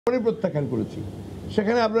প্রত্যাখ্যান করেছি।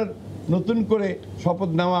 সেখানে আপনার নতুন করে শপথ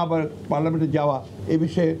নেওয়া আবার পার্লামেন্টে যাওয়া এ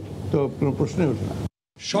বিষয়ে তো কোনো প্রশ্নই ওঠে না।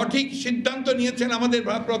 সঠিক সিদ্ধান্ত নিয়েছেন আমাদের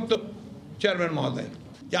ভারপ্রাপ্ত চেয়ারম্যান মহোদয়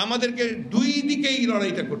যে আমাদেরকে দুই দিকেই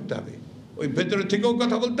লড়াইটা করতে হবে, ওই ভেতরে থেকেও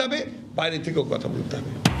কথা বলতে হবে, বাইরে থেকেও কথা বলতে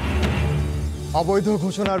হবে। অবৈধ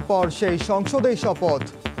ঘোষণার পর সেই সংসদেই শপথ,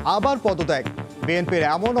 আবার পদত্যাগ। বিএনপির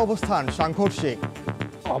এমন অবস্থান সাংঘর্ষিক।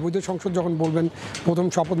 অবৈধ সংসদ যখন বলবেন প্রথম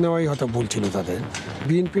শপথ নেওয়াই হয়তো ভুল ছিল তাদের।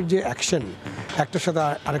 বিএনপির যে অ্যাকশন একটার সাথে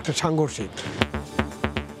আরেকটা সাংঘর্ষিক।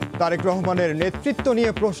 তারেক রহমানের নেতৃত্ব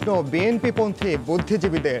নিয়ে প্রশ্ন বিএনপিপন্থী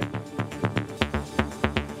বুদ্ধিজীবীদের।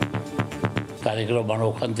 তারেক রহমান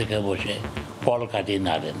ওখান থেকে বসে কল কাটিয়ে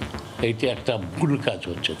নাড়েন, এইটা একটা ভুল কাজ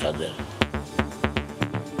হচ্ছে তাদের।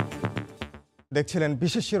 দেখছিলেন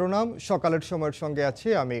বিশেষ শিরোনাম, সকালের সময়ের সঙ্গে আছি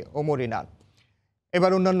আমি ওমর ইনান।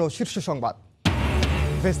 এবার অন্যান্য শীর্ষ সংবাদ।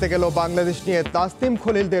 ভেস্তে গেল বাংলাদেশ নিয়ে তাসনিম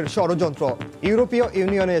খলিলদের ষড়যন্ত্র। ইউরোপীয়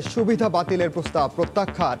ইউনিয়নের সুবিধা বাতিলের প্রস্তাব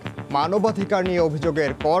প্রত্যাখ্যান। মানবাধিকার নিয়ে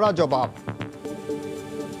অভিযোগের কড়া জবাব।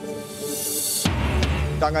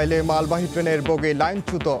 টাঙ্গাইলে মালবাহী ট্রেনের বগি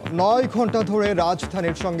লাইনচ্যুত। 9 ঘন্টা ধরে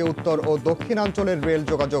রাজধানীর সঙ্গে উত্তর ও দক্ষিণাঞ্চলের রেল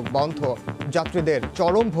যোগাযোগ বন্ধ, যাত্রীদের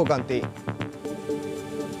চরম ভোগান্তি।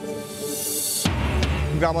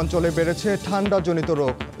 গ্রামাঞ্চলে বেড়েছে ঠান্ডাজনিত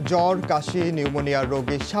রোগ, জ্বর, কাশি, নিউমোনিয়ার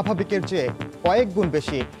রোগী স্বাভাবিকের চেয়ে কয়েক গুণ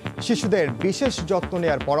বেশি। শিশুদের বিশেষ যত্ন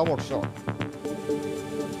নেওয়ার পরামর্শ।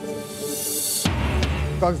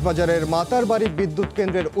 কক্সবাজারের মাতারবাড়ি বিদ্যুৎ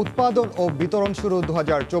কেন্দ্রের উৎপাদন ও বিতরণ শুরু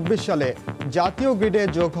 2024 সালে। জাতীয় গ্রিডে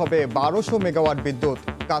যোগ হবে 1200 মেগাওয়াট বিদ্যুৎ,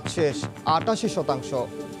 কাজ শেষ 88%।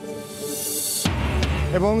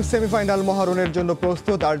 এবং সেমিফাইনাল মহারণের জন্য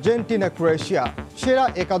প্রস্তুত আর্জেন্টিনা ক্রোয়েশিয়া। সেরা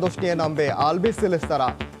একাদশ নিয়ে নামবে আলবিসেলেস্তারা।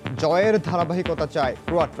 জয়ের ধারাবাহিকতা চায়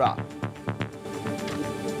ক্রোয়াটরা।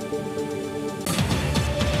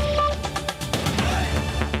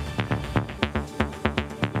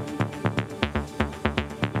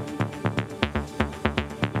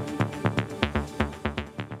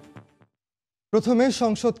 প্রথমে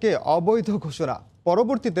সংসদকে অবৈধ ঘোষণা,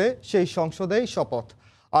 পরবর্তীতে সেই সংসদেই শপথ,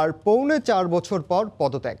 আর পৌনে 4 বছর পর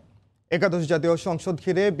পদত্যাগ। একাদশ জাতীয় সংসদ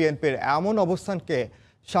ঘিরে বিএনপির এমন অবস্থানকে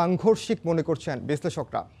সাংঘর্ষিক মনে করছেন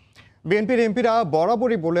বিশ্লেষকরা। বিএনপির এমপিরা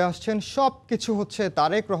বরাবরই বলে আসছেন সব কিছু হচ্ছে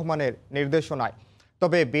তারেক রহমানের নির্দেশনায়।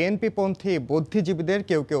 তবে বিএনপিপন্থী বুদ্ধিজীবীদের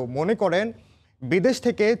কেউ কেউ মনে করেন বিদেশ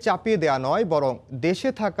থেকে চাপিয়ে দেয়া নয়, বরং দেশে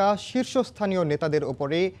থাকা শীর্ষস্থানীয় নেতাদের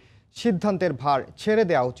উপরেই সিদ্ধান্তের ভার ছেড়ে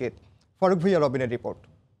দেওয়া উচিত। ফারুক ভুইয়া রবিনের রিপোর্ট।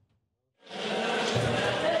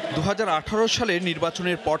 2018 সালের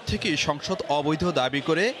নির্বাচনের পর থেকেই সংসদ অবৈধ দাবি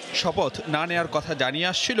করে শপথ না নেয়ার কথা জানিয়ে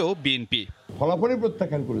আসছিল বিএনপি। ফলাফলই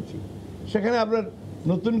প্রত্যাখ্যান করেছি। সেখানে আপনার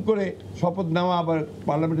নতুন করে শপথ নেওয়া আবার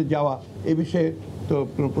পার্লামেন্টে যাওয়া এ বিষয়ে তো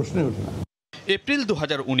কোনো প্রশ্নই ওঠে না। এপ্রিল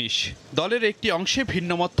 2019 দলের একটি অংশে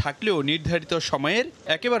ভিন্নমত থাকলেও নির্ধারিত সময়ের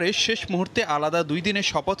একেবারে শেষ মুহূর্তে আলাদা 2 দিনের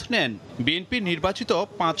শপথ নেন বিএনপি নির্বাচিত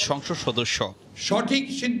 5 সংসদ সদস্য। সঠিক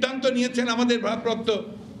সিদ্ধান্ত নিয়েছেন আমাদের ভারপ্রাপ্ত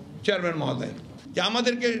চেয়ারম্যান মহোদয় যে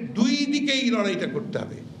আমাদেরকে দুই দিকেই লড়াইটা করতে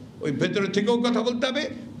হবে, ওই ভেতরে থেকেও কথা বলতে হবে,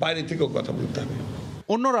 বাইরে থেকেও কথা বলতে হবে।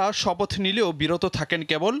 অন্যরা শপথ নিলেও বিরত থাকেন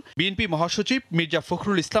কেবল বিএনপি মহাসচিব মির্জা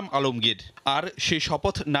ফখরুল ইসলাম আলমগীর। আর সেই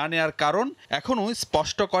শপথ না নেয়ার কারণ এখনও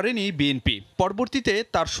স্পষ্ট করেনি বিএনপি। পরবর্তীতে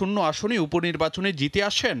তার শূন্য আসনে উপনির্বাচনে জিতে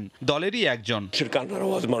আসেন দলেরই একজন।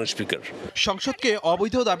 সংসদকে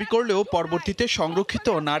অবৈধ দাবি করলেও পরবর্তীতে সংরক্ষিত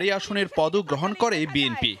নারী আসনের পদও গ্রহণ করে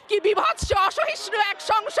বিএনপি। কি বিভৎস অসহিষ্ণু এক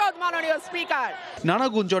সংসদ, মাননীয় স্পিকার। নানা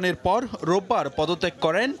গুঞ্জনের পর রোববার পদত্যাগ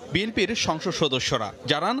করেন বিএনপির সংসদ সদস্যরা।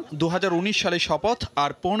 জানান 2019 সালে শপথ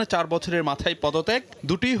আর পৌনে 4 বছরের মাথায় পদত্যাগ,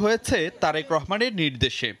 দুটোই হয়েছে তারেক রহমানের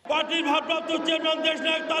নির্দেশে। পার্টির ভারপ্রাপ্ত চেয়ারম্যান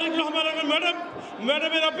দেশনায়ক তারেক রহমান এবং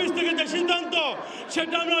ম্যাডামের অফিস থেকে যে সিদ্ধান্ত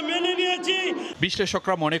সেটা আমরা মেনে নিয়েছি।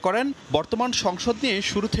 বিশ্লেষকরা মনে করেন বর্তমান সংসদ নিয়ে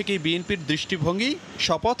শুরু থেকেই বিএনপির দৃষ্টিভঙ্গি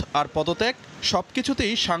শপথ আর পদত্যাগ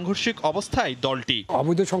সবকিছুতেই সাংঘর্ষিক অবস্থায় দলটি।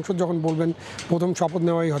 অবৈধ সংসদ যখন বলবেন প্রথম শপথ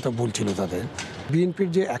নেওয়াই হয়তো ভুল ছিল তাদের। বিএনপির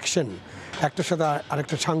যে অ্যাকশন একটার সাথে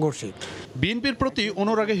আরেকটা সাংঘর্ষিক। বিএনপির প্রতি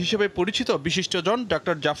অনুরাগী হিসেবে পরিচিত বিশিষ্টজন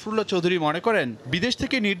ডক্টর জাফরুল্লাহ চৌধুরী মনে করেন বিদেশ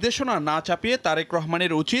থেকে নির্দেশনা না চাপিয়ে তারেক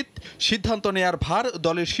রহমানের উচিত সিদ্ধান্ত নেয়ার ভার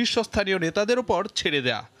দলের শীর্ষস্থানীয় নেতাদের উপর ছেড়ে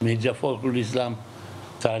দেয়া। মির্জা ফখরুল ইসলাম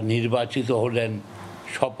তারা নির্বাচিত হলেন,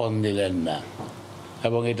 শপথ নিলেন না,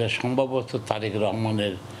 এবং এটা সম্ভবত তারেক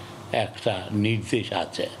রহমানের একটা নির্দেশ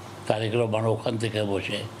আছে। তারেক রহমান ওখান থেকে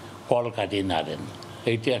বসে কল কাটিয়ে নাড়েন,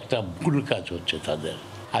 এইটা একটা ভুল কাজ হচ্ছে তাদের।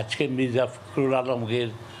 আজকে মির্জা ফখরুল আলমগীর,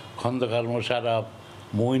 খন্দকার মোশাররফ,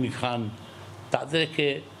 মঈন খান, তাদেরকে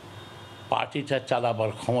পার্টিটা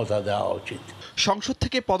চালাবার ক্ষমতা দেওয়া উচিত। সংসদ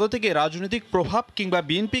থেকে পদত্যাগে রাজনৈতিক প্রভাব কিংবা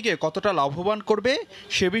বিএনপিকে কতটা লাভবান করবে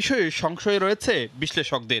সে বিষয়ে সংশয় রয়েছে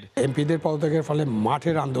বিশ্লেষকদের। এমপিদের পদত্যাগের ফলে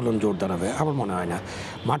মাঠের আন্দোলন জোর দাঁড়াবে আমার মনে হয় না।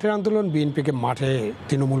 মাঠের আন্দোলন বিএনপিকে মাঠে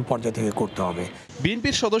তৃণমূল পর্যায় থেকে করতে হবে।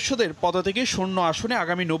 বিএনপির সদস্যদের পদত্যাগে শূন্য আসনে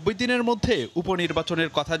আগামী 90 দিনের মধ্যে উপনির্বাচনের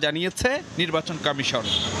কথা জানিয়েছে নির্বাচন কমিশন।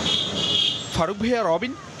 ফারুক ভাইয়া,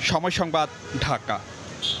 রবিন, সময় সংবাদ, ঢাকা।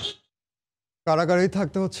 কারাগারেই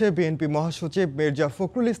থাকতে হচ্ছে বিএনপি মহাসচিব মির্জা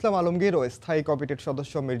ফখরুল ইসলাম আলমগীর ও স্থায়ী কমিটির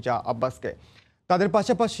সদস্য মির্জা আব্বাসকে। তাদের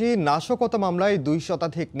পাশাপাশি নাশকতা মামলায় 2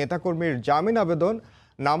 শতাধিক নেতাকর্মীর জামিন আবেদন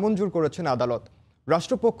নামঞ্জুর করেছেন আদালত।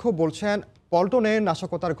 রাষ্ট্রপক্ষ বলছেন পল্টনে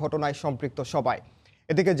নাশকতার ঘটনায় সম্পৃক্ত সবাই।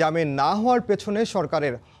 এদিকে জামিন না হওয়ার পেছনে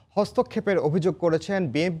সরকারের হস্তক্ষেপের অভিযোগ করেছেন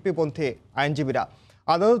বিএনপিপন্থী আইনজীবীরা।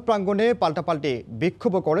 আদালত প্রাঙ্গণে পাল্টাপাল্টি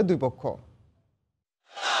বিক্ষোভ করে দুই পক্ষ।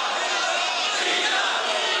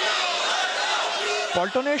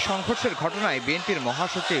 পল্টনের সংঘর্ষের ঘটনায় বিএনপির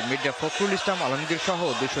মহাসচিব মির্জা ফখরুল ইসলাম আলমগীর সহ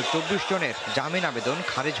 224 জনের জামিন আবেদন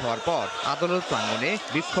খারিজ হওয়ার পর আদালত প্রাঙ্গণে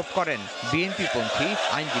বিক্ষোভ করেন বিএনপিপন্থী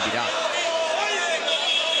আইনজীবীরা।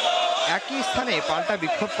 একই স্থানে পাল্টা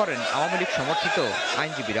বিক্ষোভ করেন আওয়ামী লীগ সমর্থিত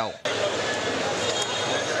আইনজীবীরাও।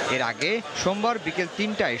 এর আগে সোমবার বিকেল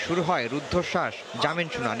 3টায় শুরু হয় রুদ্ধশ্বাস জামিন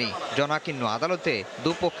শুনানি। জনাকীর্ণ আদালতে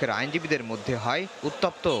দুপক্ষের আইনজীবীদের মধ্যে হয়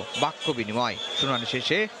উত্তপ্ত বাক্য বিনিময়। শুনানি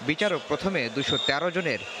শেষে বিচারক প্রথমে 213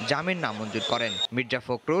 জনের জামিন নামঞ্জুর করেন। মির্জা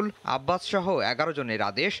ফখরুল, আব্বাস সহ 11 জনের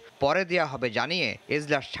আদেশ পরে দেওয়া হবে জানিয়ে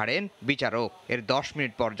এজলাস ছাড়েন বিচারক। এর 10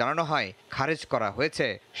 মিনিট পর জানানো হয় খারিজ করা হয়েছে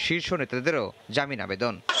শীর্ষ নেতাদেরও জামিন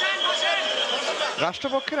আবেদন।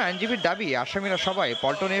 রাষ্ট্রপক্ষের আইনজীবীর দাবি আসামিরা সবাই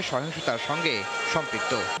পল্টনের সহিংসতার সঙ্গে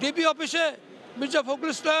সম্পৃক্ত। ডিবি অফিসে মির্জা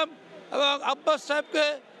ফখরুল ইসলাম এবং আব্বাস সাহেবকে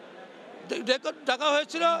ডাকা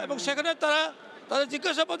হয়েছিল এবং সেখানে তাদের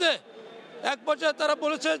জিজ্ঞাসাবাদে এক পর্যায়ে তারা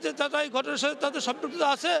বলেছে যে তারা এই ঘটনার সাথে তাদের সম্পৃক্ততা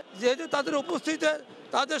আছে, যেহেতু তাদের উপস্থিতিতে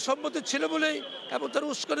তাদের সম্মতি ছিল বলেই এবং তারা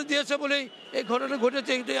উস্কানি দিয়েছে বলেই এই ঘটনা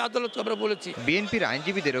ঘটেছে, এটাই আদালতকে আমরা বলেছি। বিএনপির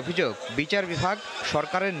আইনজীবীদের অভিযোগ বিচার বিভাগ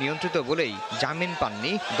সরকারের নিয়ন্ত্রিত বলেই জামিন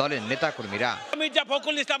পাননি দলের নেতাকর্মীরা। মির্জা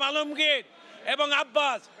ফখরুল ইসলাম আলমগীর এবং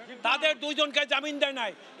আব্বাস তাদের 2 জনকে জামিন দেয়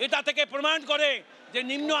নাই। এটা থেকে প্রমাণ করে যে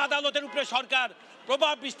নিম্ন আদালতের উপরে সরকার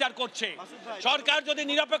প্রভাব বিস্তার করছে। সরকার যদি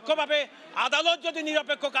নিরপেক্ষভাবে, আদালত যদি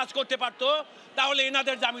নিরপেক্ষ কাজ করতে পারতো তাহলে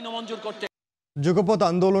এনাদের জামিন মঞ্জুর করতে। যুগপৎ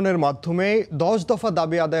আন্দোলনের মাধ্যমে 10 দফা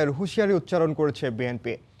দাবি আদায়ের হুঁশিয়ারি উচ্চারণ করেছে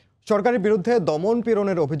বিএনপি। সরকারের বিরুদ্ধে দমন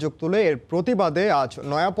পীড়নের অভিযোগ তুলে এর প্রতিবাদে আজ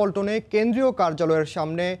নয়াপল্টনে কেন্দ্রীয় কার্যালয়ের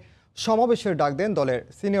সামনে সমাবেশের ডাক দেন দলের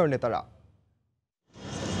সিনিয়র নেতারা।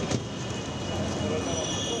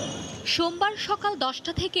 সোমবার সকাল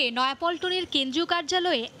 10টা থেকে নয়াপল্টনের কেন্দ্রীয়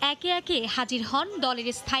কার্যালয়ে একে একে হাজির হন দলের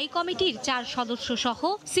স্থায়ী কমিটির 4 সদস্য সহ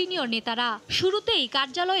সিনিয়র নেতারা। শুরুতেই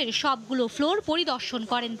কার্যালয়ের সবগুলো ফ্লোর পরিদর্শন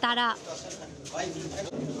করেন তারা।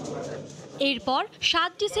 এরপর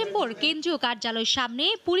 7 ডিসেম্বর কেন্দ্রীয় কার্যালয়ের সামনে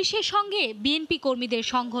পুলিশের সঙ্গে বিএনপি কর্মীদের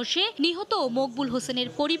সংঘর্ষে নিহত মকবুল হোসেনের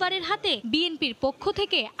পরিবারের হাতে বিএনপির পক্ষ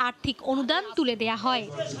থেকে আর্থিক অনুদান তুলে দেয়া হয়।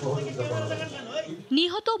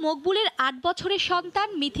 নিহত মকবুলের 8 বছরের সন্তান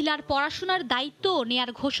মিথিলার পড়াশোনার দায়িত্ব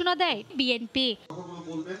নেয়ার ঘোষণা দেয় বিএনপি।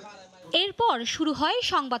 এরপর শুরু হয়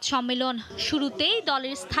সংবাদ সম্মেলন। শুরুতেই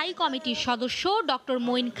দলের স্থায়ী কমিটির সদস্য ডক্টর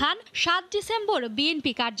মঈন খান 7 ডিসেম্বর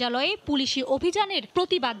বিএনপি কার্যালয়ে পুলিশি অভিযানের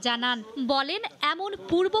প্রতিবাদ জানান। বলেন, এমন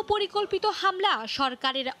পূর্ব পরিকল্পিত হামলা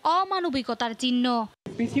সরকারের অমানবিকতার চিহ্ন।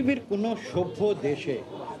 পৃথিবীর কোনো সভ্য দেশে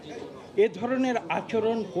এ ধরনের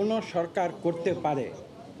আচরণ কোনো সরকার করতে পারে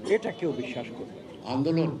এটা কেউ বিশ্বাস করে?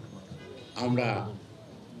 আন্দোলন আমরা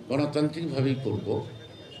গণতান্ত্রিকভাবেই করব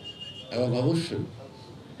এবং অবশ্যই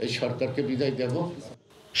এই সরকারকে বিদায় দেব।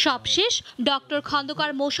 সবশেষ ডক্টর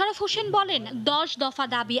খন্দকার মোশাররফ হোসেন বলেন, 10 দফা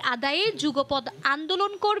দাবি আদায়ে যুগপৎ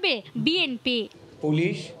আন্দোলন করবে বিএনপি।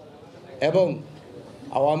 পুলিশ এবং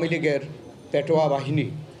আওয়ামী লীগের পেটোয়া বাহিনী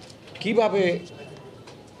কিভাবে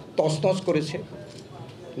তছনছ করেছে,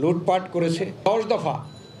 লুটপাট করেছে, 10 দফা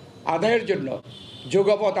আদায়ের জন্য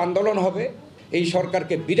যুগপৎ আন্দোলন হবে। এই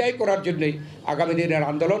সরকারকে বিদায় করার জন্যই আগামী দিনের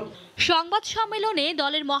আন্দোলন। সংবাদ সম্মেলনে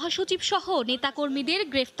দলের মহাসচিব সহ নেতাকর্মীদের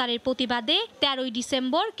গ্রেফতারের প্রতিবাদে 13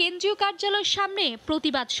 ডিসেম্বর কেন্দ্রীয় কার্যালয়ের সামনে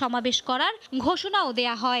প্রতিবাদ সমাবেশ করার ঘোষণাও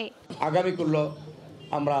দেয়া হয়। আগামীকাল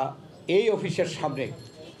আমরা এই অফিসের সামনে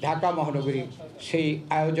ঢাকা মহানগরী সেই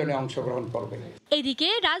আয়োজনে অংশগ্রহণ করবে। এদিকে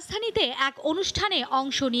রাজধানীতে এক অনুষ্ঠানে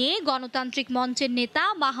অংশ নিয়ে গণতান্ত্রিক মঞ্চের নেতা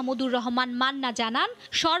মাহমুদুর রহমান মান্না জানান,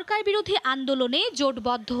 সরকার বিরোধী আন্দোলনে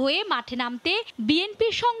জোটবদ্ধ হয়ে মাঠে নামতে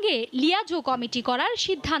বিএনপির সঙ্গে লিয়াজো কমিটি করার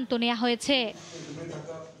সিদ্ধান্ত নেওয়া হয়েছে।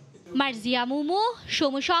 মার্জিয়া মুমু,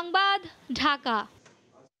 সময় সংবাদ, ঢাকা।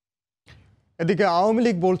 এদিকে আওয়ামী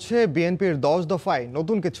লীগ বলছে বিএনপির 10 দফায়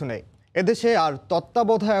নতুন কিছু নেই। এদেশে আর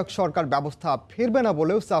তত্ত্বাবধায়ক সরকার ব্যবস্থা ফিরবে না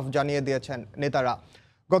বলেও সাফ জানিয়ে দিয়েছেন নেতারা।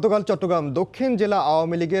 গতকাল চট্টগ্রাম দক্ষিণ জেলা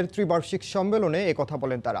আওয়ামী লীগের ত্রিবার্ষিক সম্মেলনে একথা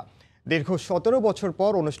বলেন তারা। দীর্ঘ 17 বছর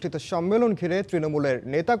পর অনুষ্ঠিত সম্মেলন ঘিরে তৃণমূলের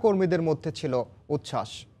নেতাকর্মীদের মধ্যে ছিল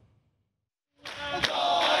উচ্ছ্বাস।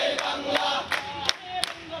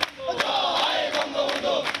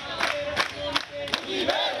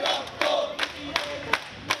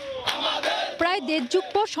 প্রায় দেড় যুগ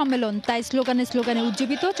পর সম্মেলন, তাই স্লোগানে স্লোগানে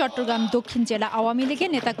উজ্জীবিত চট্টগ্রাম দক্ষিণ জেলা আওয়ামী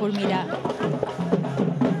লীগের নেতাকর্মীরা।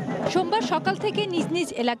 সোমবার সকাল থেকে নিজ নিজ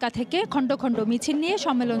এলাকা থেকে খণ্ড খণ্ড মিছিল নিয়ে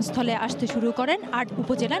সম্মেলনস্থলে আসতে শুরু করেন 8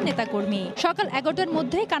 উপজেলার নেতাকর্মী। সকাল 11টার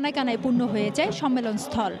মধ্যে কানায় কানায় পূর্ণ হয়ে যায়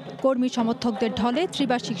সম্মেলনস্থল। কর্মী সমর্থকদের ঢলে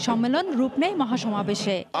ত্রিবার্ষিক সম্মেলন রূপ নেয়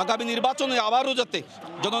মহাসমাবেশে। আগামী নির্বাচনে আবারও যাতে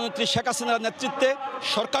জননেত্রী শেখ হাসিনার নেতৃত্বে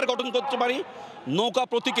সরকার গঠন করতে পারি, নৌকা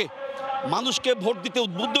প্রতীকে মানুষকে ভোট দিতে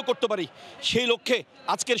উদ্বুদ্ধ করতে পারি, সেই লক্ষ্যে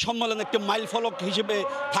আজকের সম্মেলন একটি মাইল ফলক হিসেবে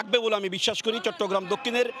থাকবে বলে আমি বিশ্বাস করি চট্টগ্রাম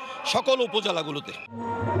দক্ষিণের সকল উপজেলাগুলোতে।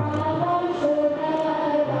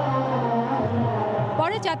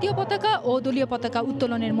 পরে জাতীয় পতাকা ও দলীয় পতাকা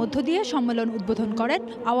উত্তোলনের মধ্য দিয়ে সম্মেলন উদ্বোধন করেন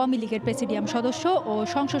আওয়ামী লীগের প্রেসিডিয়াম সদস্য ও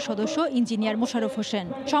সংসদ সদস্য ইঞ্জিনিয়ার মোশাররফ হোসেন।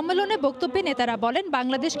 সম্মেলনে বক্তব্যে নেতারা বলেন,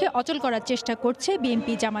 বাংলাদেশকে অচল করার চেষ্টা করছে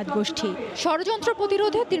বিএনপি জামায়াত গোষ্ঠী। ষড়যন্ত্র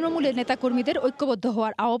প্রতিরোধে তৃণমূলের নেতাকর্মীদের ঐক্যবদ্ধ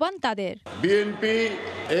হওয়ার আহ্বান তাদের। বিএনপি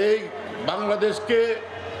এই বাংলাদেশকে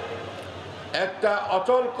একটা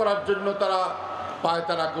অচল করার জন্য তারা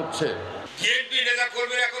পায়তারা করছে। বিএনপি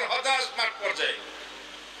নেতাকর্মীরা এখন হতাশ মাঠ পর্যায়ে।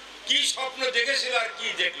 কি স্বপ্ন দেখেছিল আর কি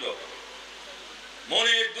দেখলো,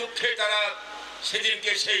 মনের দুঃখে তারা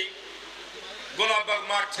সেদিনকে সেই গোলাপবাগ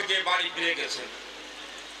মাঠ থেকে বাড়ি ফিরে গেছে।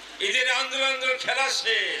 এদের আন্দোলন খেলা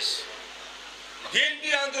শেষ,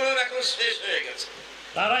 বিএনপির আন্দোলন এখন শেষ হয়ে গেছে।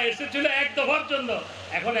 তারা এসেছিল এক দফার জন্য,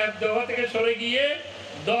 এখন এক দফা থেকে সরে গিয়ে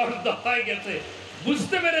 10 দফায় গেছে।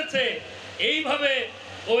 বুঝতে পেরেছে এইভাবে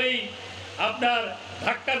ওই আপনার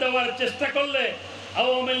ধাক্কা দেওয়ার চেষ্টা করলে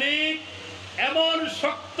আওয়ামী লীগ এমন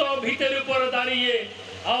শক্ত ভিতের উপরে দাঁড়িয়ে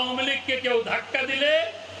আওয়ামী লীগকে কেউ ধাক্কা দিলে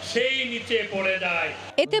সেই নিচে পড়ে যায়।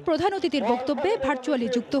 এতে প্রধান অতিথির বক্তব্যে ভার্চুয়ালি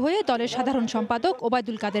যুক্ত হয়ে দলের সাধারণ সম্পাদক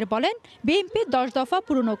ওবায়দুল কাদের বলেন, বিএনপির 10 দফা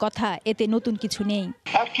পুরনো কথা, এতে নতুন কিছু নেই।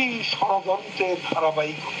 একই ষড়যন্ত্রের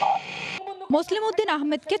ধারাবাহিকতা। মুসলিম উদ্দিন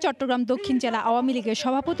আহমেদকে চট্টগ্রাম দক্ষিণ জেলা আওয়ামী লীগের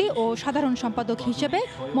সভাপতি ও সাধারণ সম্পাদক হিসেবে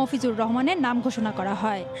মফিজুর রহমানের নাম ঘোষণা করা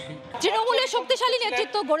হয়। তৃণমূলের শক্তিশালী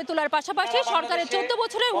নেতৃত্ব গড়ে তোলার পাশাপাশি সরকারের 14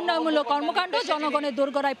 বছরের উন্নয়নমূলক কর্মকাণ্ড জনগণের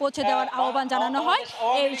দোরগোড়ায় পৌঁছে দেওয়ার আহ্বান জানানো হয়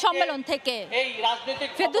এই সম্মেলন থেকে।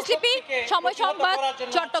 ফেরদৌস লিপি, সময় সংবাদ,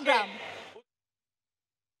 চট্টগ্রাম।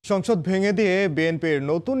 সংসদ ভেঙে দিয়ে বিএনপির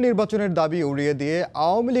নতুন নির্বাচনের দাবি উড়িয়ে দিয়ে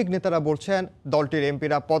আওয়ামী লীগ নেতারা বলছেন, দলটির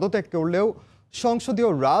এমপিরা পদত্যাগ করলেও সংসদীয়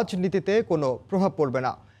রাজনীতিতে কোনো প্রভাব পড়বে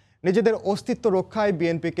না। নিজেদের অস্তিত্ব রক্ষায়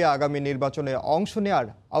বিএনপিকে আগামী নির্বাচনে অংশ নেওয়ার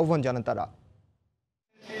আহ্বান জানান তারা।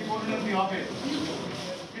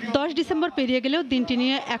 10 ডিসেম্বর পেরিয়ে গেলেও দিনটি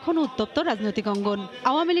নিয়ে এখনও উত্তপ্ত রাজনৈতিক অঙ্গন।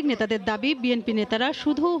 আওয়ামী লীগ নেতাদের দাবি, বিএনপি নেতারা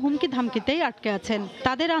শুধু হুমকি ধামকিতেই আটকে আছেন।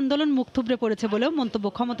 তাদের আন্দোলন মুখ থুবড়ে পড়েছে বলেও মন্তব্য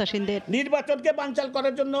ক্ষমতাসীনদের। নির্বাচনকে বানচাল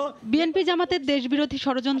করার জন্য বিএনপি জামাতের দেশবিরোধী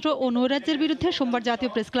ষড়যন্ত্র ও নৈরাজ্যের বিরুদ্ধে সোমবার জাতীয়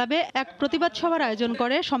প্রেস ক্লাবে এক প্রতিবাদ সভার আয়োজন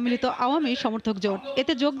করে সম্মিলিত আওয়ামী সমর্থক জোট।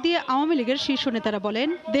 এতে যোগ দিয়ে আওয়ামী লীগের শীর্ষ নেতারা বলেন,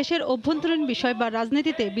 দেশের অভ্যন্তরীণ বিষয় বা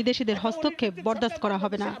রাজনীতিতে বিদেশিদের হস্তক্ষেপ বরদাস্ত করা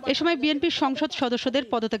হবে না। এ সময় বিএনপির সংসদ সদস্যদের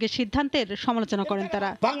পদত্যাগের সিদ্ধান্তের সমালোচনা করেন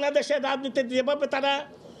তারা। বাংলাদেশের রাজনীতিতে যেভাবে তারা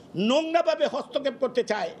নোংরাভাবে হস্তক্ষেপ করতে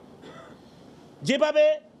চায়, যেভাবে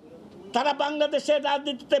তারা বাংলাদেশের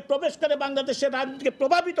রাজনীতিতে প্রবেশ করে বাংলাদেশের রাজনীতিকে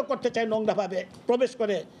প্রভাবিত করতে চায় নোংরাভাবে প্রবেশ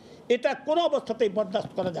করে, এটা কোনো অবস্থাতেই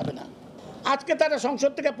বরদাস্ত করা যাবে না। আজকে তারা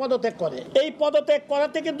সংসদ থেকে পদত্যাগ করে, এই পদত্যাগ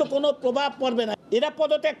করাতে কিন্তু কোনো প্রভাব পড়বে না। এরা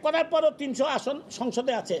পদত্যাগ করার পরও 300 আসন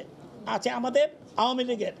সংসদে আছে আমাদের আওয়ামী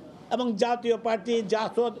লীগের এবং জাতীয় পার্টি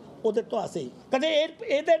জাসদ, ওদের তো আছেই। কাজে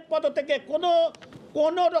এদের পদত্যাগে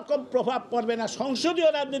কোনো রকম প্রভাব পড়বে না, সংসদীয়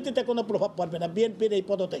রাজনীতিতে কোনো প্রভাব পড়বে না বিএনপির এই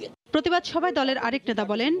পদত্যাগে। প্রতিবাদ সভায় দলের আরেক নেতা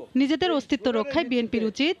বলেন, নিজেদের অস্তিত্ব রক্ষায় বিএনপির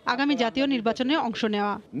উচিত আগামী জাতীয় নির্বাচনে অংশ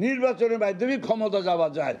নেওয়া। নির্বাচনের মাধ্যমে ক্ষমতা যাওয়া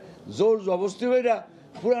যায়, জোর জবরদস্তি কইরা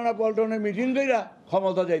পুরানা পল্টনের মিটিং কইরা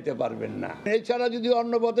ক্ষমতা যাইতে পারবেন না। এছাড়া যদি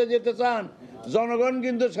অন্য পথে যেতে চান, জনগণ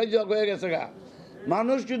কিন্তু সজাগ হয়ে গেছে গা।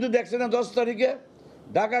 মানুষ কিন্তু দেখছে না 10 তারিখে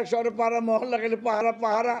ঢাকা শহরে পাড়া মহল্লা গেলে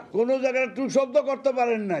পাহারা কোনো জায়গায় টু শব্দ করতে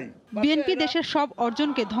পারেন নাই। বিএনপি দেশের সব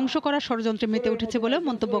অর্জনকে ধ্বংস করার ষড়যন্ত্রে মেতে উঠেছে বলে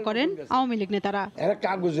মন্তব্য করেন আওয়ামী লীগ নেতারা। এরা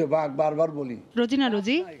কাগজে বারবার বলি। রোজিনা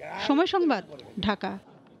রোজি, সময় সংবাদ, ঢাকা।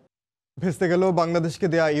 ভেস্তে গেল বাংলাদেশকে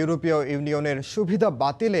দেয়া ইউরোপীয় ইউনিয়নের সুবিধা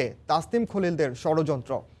বাতিলে তাসনিম খলিলদের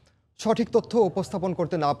ষড়যন্ত্র। সঠিক তথ্য উপস্থাপন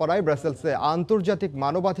করতে না পারায় ব্রাসেলসে আন্তর্জাতিক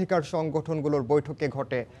মানবাধিকার সংগঠনগুলোর বৈঠকে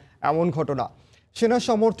ঘটে এমন ঘটনা। সেনা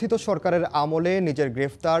সমর্থিত সরকারের আমলে নিজের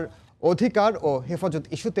গ্রেফতার, অধিকার ও হেফাজত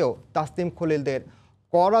ইস্যুতেও তাসনিম খলিলদের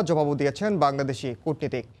কড়া জবাবও দিয়েছেন বাংলাদেশি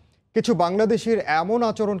কূটনীতিক। কিছু বাংলাদেশির এমন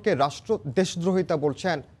আচরণকে দেশদ্রোহিতা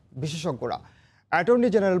বলছেন বিশেষজ্ঞরা। অ্যাটর্নি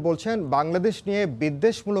জেনারেল বলছেন, বাংলাদেশ নিয়ে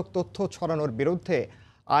বিদ্বেষমূলক তথ্য ছড়ানোর বিরুদ্ধে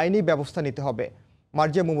আইনি ব্যবস্থা নিতে হবে।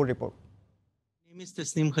 মার্জিয়া মুমুর রিপোর্ট।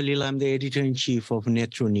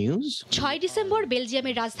 6 ডিসেম্বর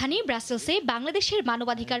বেলজিয়ামের রাজধানী ব্রাসেলসে বাংলাদেশের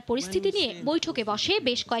মানবাধিকার পরিস্থিতি নিয়ে বৈঠকে বসে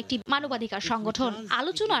বেশ কয়েকটি মানবাধিকার সংগঠন।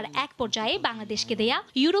 আলোচনার এক পর্যায়ে বাংলাদেশকে দেয়া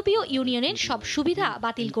ইউরোপীয় ইউনিয়নের সব সুবিধা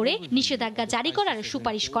বাতিল করে নিষেধাজ্ঞা জারি করার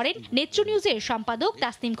সুপারিশ করেন নেত্র নিউজের সম্পাদক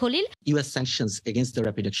Tasnim Khalil. US sanctions against the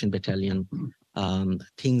Rapid Action Battalion,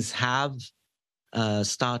 things have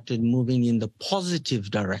started moving in the positive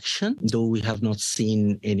direction, though we have not seen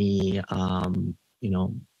any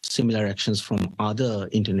similar actions from other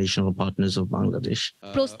international partners of Bangladesh.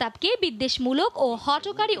 প্রস্তাবকে বিদ্বেষমূলক ও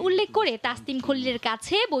হঠকারী উল্লেখ করে তাসনিম খলিলের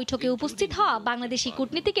কাছে বৈঠকে উপস্থিত হওয়া বাংলাদেশি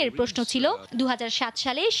কূটনীতিকের প্রশ্ন ছিল, 2007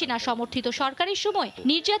 সালে সেনা সমর্থিত সরকারের সময়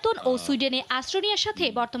নির্যাতন ও সুইডেনে আশ্রয় নেওয়ার সাথে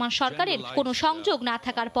বর্তমান সরকারের কোনো সংযোগ না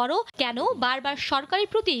থাকার পরও কেন বারবার সরকারের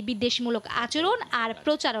প্রতি বিদ্বেষমূলক আচরণ আর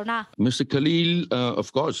প্রচারণা? Mr. Khalil, of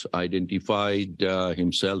course, identified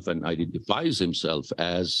himself and identifies himself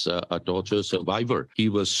as a torture survivor. He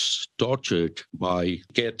was tortured by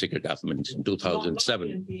caretaker government in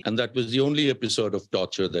 2007, and that was the only episode of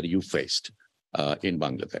torture that you faced in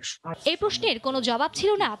Bangladesh. এই প্রশ্নের কোনো জবাব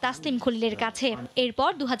ছিল না তাসনিম খলিলের কাছে। এরপর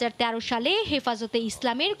 2013 সালে হেফাজতে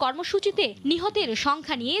ইসলামের কর্মসূচিতে নিহতের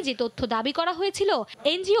সংখ্যা নিয়ে যে তথ্য দাবি করা হয়েছিল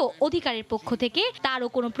এনজিও অধিকারের পক্ষ থেকে, তারও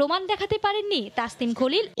কোনো প্রমাণ দেখাতে পারেননি Tasnim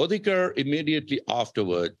Khalil. Odhikar immediately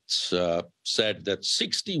afterwards said that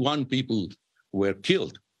 61 people were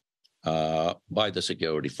killed by the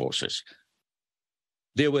security forces.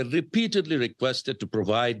 They were repeatedly requested to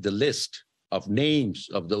provide the list of names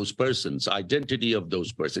of those persons, identity of those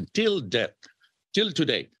persons, till death. Till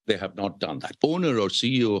today, they have not done that. Owner or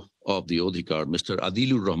CEO of the Odhikar, Mr.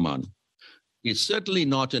 Adilur Rahman, is certainly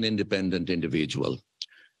not an independent individual.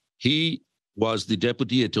 He was the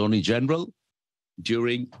Deputy Attorney General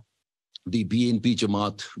during the BNP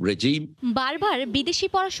Jamaat regime. বারবার বিদেশি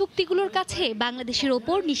পরাশক্তিগুলোর কাছে বাংলাদেশের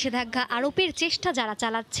ওপর নিষেধাজ্ঞা আরোপের চেষ্টা যারা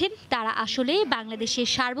চালাচ্ছেন, তারা আসলে বাংলাদেশের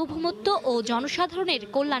সার্বভৌমত্ব ও জনসাধারণের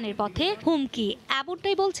কল্যাণের পথে হুমকি,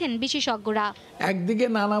 এমনটাই বলছেন বিশেষজ্ঞরা। একদিকে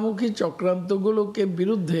নানামুখী চক্রান্তগুলোকে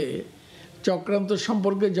বিরুদ্ধে চক্রান্ত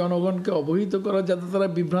সম্পর্কে জনগণকে অবহিত করা, যাতে তারা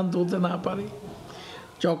বিভ্রান্ত হতে না পারে,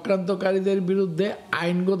 চক্রান্তকারীদের বিরুদ্ধে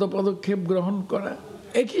আইনগত পদক্ষেপ গ্রহণ করা,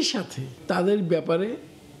 একই সাথে তাদের ব্যাপারে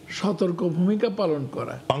সতর্ক ভূমিকা পালন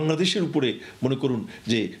করা। বাংলাদেশের উপরে মনে করুন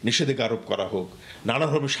যে নিষেধাজ্ঞা আরোপ করা হোক, নানা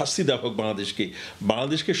ধরনের শাস্তি দেওয়া হোক,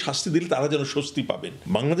 বাংলাদেশকে শাস্তি দিলে তারা যেন স্বস্তি পাবেন।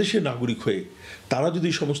 বাংলাদেশের নাগরিক হয়ে তারা যদি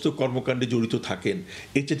সমস্ত কর্মকাণ্ডে জড়িত থাকেন,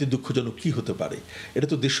 এর চেয়ে দুঃখজনক কি হতে পারে? এটা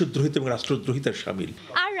তো দেশদ্রোহিতা এবং রাষ্ট্রদ্রোহিতার শামিল।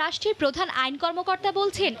 আর রাষ্ট্রের প্রধান আইন কর্মকর্তা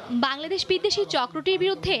বলছেন, বাংলাদেশ বিদ্বেষী চক্রটির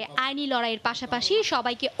বিরুদ্ধে আইনি লড়াইয়ের পাশাপাশি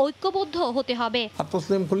সবাইকে ঐক্যবদ্ধ হতে হবে।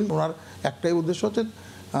 তাসনিম খলিল ওনার একটাই উদ্দেশ্য হচ্ছে,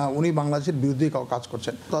 উনি বাংলাদেশের বিরুদ্ধে কাজ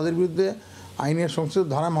করছেন, তাদের বিরুদ্ধে আইনের সংশোধিত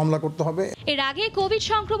ধারায় মামলা করতে হবে। এর আগে কোভিড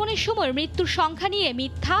সংক্রমণের সময় মৃত্যুর সংখ্যা নিয়ে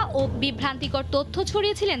মিথ্যা ও বিভ্রান্তিকর তথ্য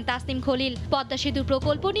ছড়িয়েছিলেন তাসনিম খলিল। পদ্মা সেতু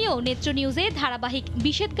প্রকল্প নিয়েও নেত্র নিউজে ধারাবাহিক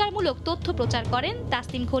নিষেধাজ্ঞামূলক তথ্য প্রচার করেন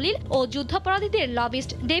তাসনিম খলিল ও যুদ্ধাপরাধীদের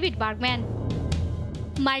lobbyist David Bergman.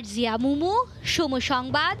 Marjia Mumu, সময়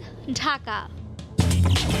সংবাদ, ঢাকা।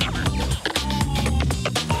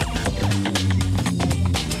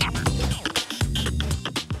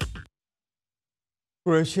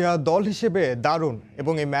 ক্রোয়েশিয়া দল হিসেবে দারুণ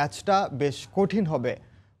এবং এই ম্যাচটা বেশ কঠিন হবে।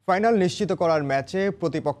 ফাইনাল নিশ্চিত করার ম্যাচে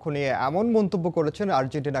প্রতিপক্ষ নিয়ে এমন মন্তব্য করেছেন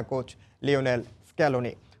আর্জেন্টিনা কোচ লিওনেল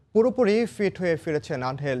স্ক্যালোনি। পুরোপুরি ফিট হয়ে ফিরেছেন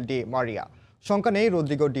আনহেল ডি মারিয়া, শঙ্কা নেই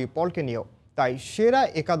রদ্রিগো ডি পলকে নিয়েও। তাই সেরা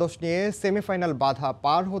একাদশ নিয়ে সেমিফাইনাল বাধা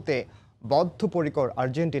পার হতে বদ্ধপরিকর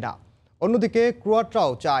আর্জেন্টিনা। অন্যদিকে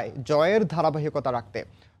ক্রোয়াটরাও চায় জয়ের ধারাবাহিকতা রাখতে।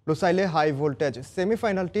 লুসাইলে হাই ভোল্টেজ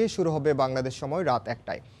সেমিফাইনালটি শুরু হবে বাংলাদেশ সময় রাত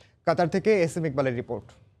 1টায়। কাতার থেকে এসএম ইকবালের রিপোর্ট।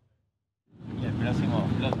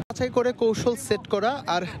 যাচাই করে কৌশল সেট করা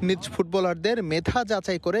আর নিজ ফুটবলারদের মেধা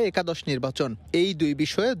যাচাই করে একাদশ নির্বাচন, এই দুই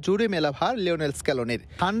বিষয়ে জুড়ে মেলা ভার লিওনেল স্ক্যালোনির।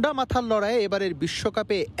 ঠান্ডা মাথার লড়াইয়ে এবারের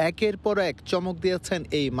বিশ্বকাপে একের পর এক চমক দিয়েছেন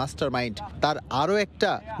এই মাস্টারমাইন্ড। তার আরও একটা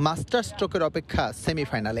মাস্টার স্ট্রোকের অপেক্ষা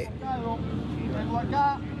সেমিফাইনালে।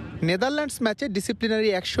 নেদারল্যান্ডস ম্যাচে ডিসিপ্লিনারি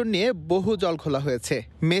অ্যাকশন নিয়ে বহু জল খোলা হয়েছে।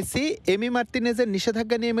 মেসি, এমি মার্তিনেজের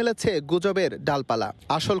নিষেধাজ্ঞা নিয়ে মেলেছে গুজবের ডালপালা।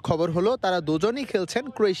 আসল খবর হলো তারা দুজনই খেলছেন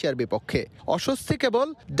ক্রোয়েশিয়ার বিপক্ষে। অস্বস্তি কেবল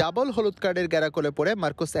ডাবল হলুদ কার্ডের গ্যারাকলে পড়ে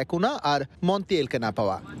মার্কোস অ্যাকুনা আর মন্তিয়ালকে না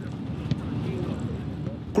পাওয়া।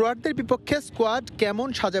 ক্রোয়াটদের বিপক্ষে স্কোয়াড কেমন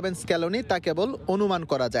সাজাবেন স্ক্যালোনি তা কেবল অনুমান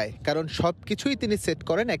করা যায়, কারণ সবকিছুই তিনি সেট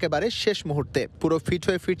করেন একেবারে শেষ মুহূর্তে। পুরো ফিট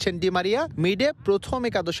হয়ে ফিরছেন ডি মারিয়া, মিডে প্রথম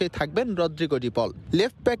একাদশেই থাকবেন রদ্রিগো ডি পল,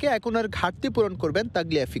 লেফট ব্যাকে একুনার ঘাটতি পূরণ করবেন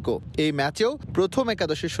তাগলিয়াফিকো। এই ম্যাচেও প্রথম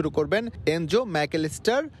একাদশে শুরু করবেন এনজো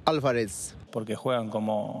ম্যাকেলিস্টার আলভারেজ।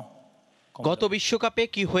 গত বিশ্বকাপে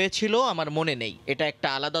কি হয়েছিল আমার মনে নেই, এটা একটা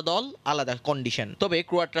আলাদা দল, আলাদা কন্ডিশন। তবে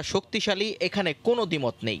ক্রোয়াটরা শক্তিশালী, এখানে কোনো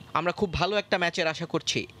দ্বিমত নেই। আমরা খুব ভালো একটা ম্যাচের আশা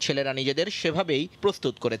করছি। ছেলেরা নিজেদের সেভাবেই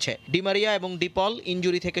প্রস্তুত করেছে। ডিমারিয়া এবং ডিপল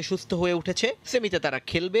ইনজুরি থেকে সুস্থ হয়ে উঠেছে। সেমিতে তারা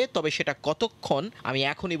খেলবে, তবে সেটা কতক্ষণ আমি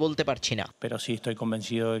এখনই বলতে পারছি না।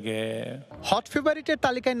 হট ফেভারিটের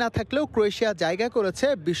তালিকায় না থাকলেও ক্রোয়েশিয়া জায়গা করেছে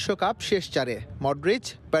বিশ্বকাপ শেষ চারে। মডরিচ,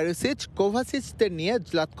 পেরিসিচ, কোভাসিচদের নিয়ে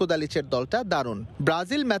জ্লাতকো দালিচের দলটা দারুণ।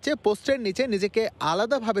 ব্রাজিল ম্যাচে পোস্টের নিচে নিজেকে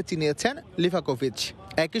আলাদাভাবে চিনিয়েছেন লিভাকোভিচ।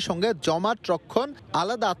 একই সঙ্গে জমাট রক্ষণ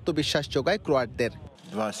আলাদা আত্মবিশ্বাস যোগায় ক্রোয়াটদের।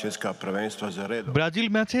 ব্রাজিল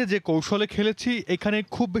ম্যাচে যে কৌশলে খেলেছি এখানে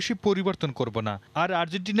খুব বেশি পরিবর্তন করব না। আর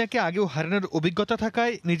আর্জেন্টিনাকে আগেও হারানোর অভিজ্ঞতা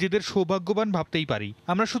থাকায় নিজেদের সৌভাগ্যবান ভাবতেই পারি।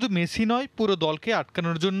 আমরা শুধু মেসি নয়, পুরো দলকে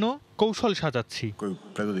আটকানোর জন্য কৌশল সাজাচ্ছি।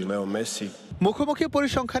 মুখোমুখি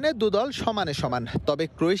পরিসংখ্যানে দুদল সমানে সমান, তবে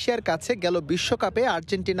ক্রোয়েশিয়ার কাছে গেল বিশ্বকাপে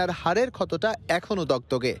আর্জেন্টিনার হারের ক্ষতটা এখনো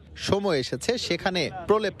দগদগে। সময় এসেছে সেখানে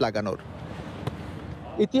প্রলেপ লাগানোর।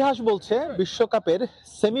 ইতিহাস বলছে বিশ্বকাপের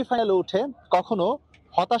সেমিফাইনালে উঠে কখনো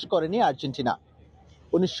হতাশ করেনি আর্জেন্টিনা।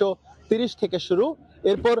 1930 থেকে শুরু,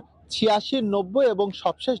 এরপর 86, 90 এবং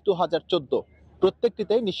সবশেষ 2014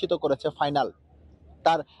 প্রত্যেকটিতেই নিশ্চিত করেছে ফাইনাল।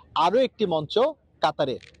 তার আরও একটি মঞ্চ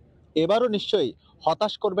কাতারে। এবারও নিশ্চয়ই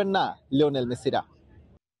হতাশ করবেন না লিওনেল মেসিরা।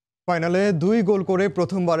 ফাইনালে 2 গোল করে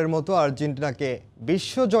প্রথমবারের মতো আর্জেন্টিনাকে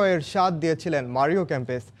বিশ্বজয়ের স্বাদ দিয়েছিলেন মারিও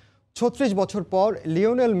ক্যাম্পেস। 36 বছর পর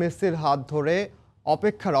লিওনেল মেসির হাত ধরে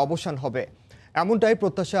অপেক্ষার অবসান হবে, এমনটাই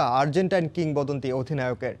প্রত্যাশা আর্জেন্টাইন কিংবদন্তি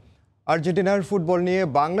অধিনায়কের। আর্জেন্টিনার ফুটবল নিয়ে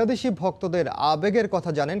বাংলাদেশি ভক্তদের আবেগের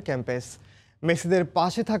কথা জানেন ক্যাম্পেস। মেসিদের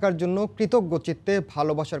পাশে থাকার জন্য কৃতজ্ঞ চিত্তে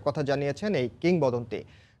ভালোবাসার কথা জানিয়েছেন এই কিংবদন্তি।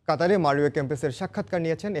 কাতারে মারিও ক্যাম্পেসের সাক্ষাৎকার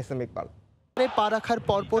নিয়েছেন এস এম ইকবাল। পা রাখার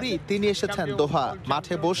পরপরই তিনি এসেছেন দোহা।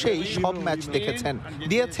 মাঠে বসেই সব ম্যাচ দেখেছেন,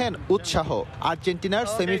 দিয়েছেন উৎসাহ। আর্জেন্টিনার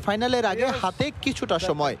সেমিফাইনালের আগে হাতে কিছুটা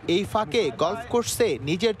সময়, এই ফাঁকে গলফ কোর্সে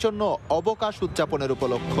নিজের জন্য অবকাশ উদযাপনের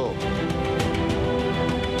উপলক্ষ।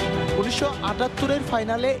 1978-এর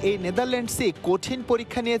ফাইনালে এই নেদারল্যান্ডসই কঠিন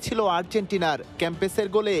পরীক্ষা নিয়েছিল আর্জেন্টিনার। ক্যাম্পেসের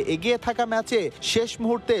গোলে এগিয়ে থাকা ম্যাচে শেষ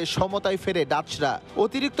মুহূর্তে সমতায় ফেরে ডাচরা।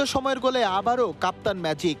 অতিরিক্ত সময়ের গোলে আবারও কাপ্তান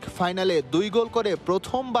ম্যাজিক। ফাইনালে 2 গোল করে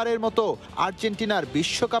প্রথমবারের মতো আর্জেন্টিনার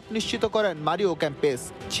বিশ্বকাপ নিশ্চিত করেন মারিও ক্যাম্পেস।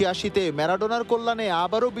 86-তে ম্যারাডোনার কল্যাণে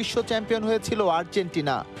আবারও বিশ্ব চ্যাম্পিয়ন হয়েছিল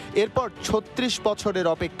আর্জেন্টিনা। এরপর 36 বছরের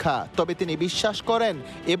অপেক্ষা, তবে তিনি বিশ্বাস করেন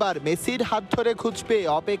এবার মেসির হাত ধরে খুঁজবে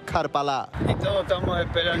অপেক্ষার পালা।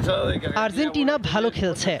 আর্জেন্টিনা ভালো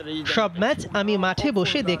খেলছে, সব ম্যাচ আমি মাঠে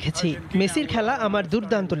বসে দেখেছি। মেসির খেলা আমার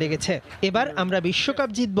দুর্দান্ত লেগেছে। এবার আমরা বিশ্বকাপ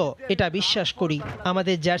জিতব এটা বিশ্বাস করি।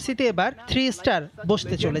 আমাদের জার্সিতে এবার 3 স্টার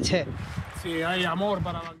বসতে চলেছে।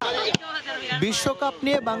 বিশ্বকাপ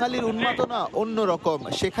নিয়ে বাঙালির উন্মাদনা অন্যরকম।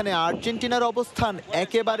 সেখানে আর্জেন্টিনার অবস্থান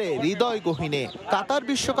একেবারে হৃদয় গহীনে। কাতার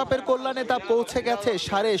বিশ্বকাপের কল্যাণে তা পৌঁছে গেছে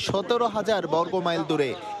 17,500 বর্গমাইল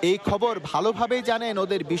দূরে। এই খবর ভালোভাবেই জানেন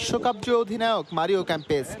ওদের বিশ্বকাপ জয়ী অধিনায়ক মারিও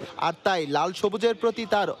ক্যাম্পেস। আর তাই লাল সবুজের প্রতি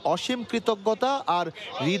তার অসীম কৃতজ্ঞতা আর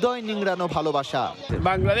হৃদয় নিংড়ানো ভালোবাসা।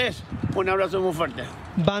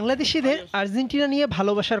 বাংলাদেশিদের আর্জেন্টিনা নিয়ে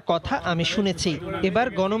ভালোবাসার কথা আমি শুনেছি, এবার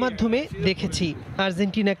গণমাধ্যমে দেখেছি।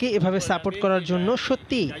 আর্জেন্টিনাকে এভাবে সাপোর্ট করার জন্য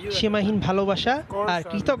সত্যি সীমাহীন ভালোবাসা আর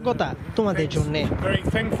কৃতজ্ঞতা তোমাদের জন্য।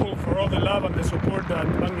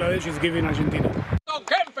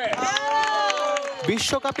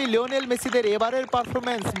 বিশ্বকাপে লিওনেল মেসিদের এবারের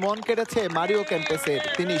পারফরমেন্স মন কেড়েছে মারিও ক্যাম্পেসের।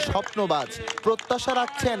 তিনি স্বপ্নবাজ, প্রত্যাশা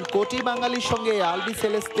রাখছেন কোটি বাঙালির সঙ্গে আলবি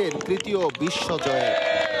সেলেস্তের তৃতীয় বিশ্বজয়ে।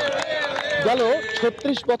 গেল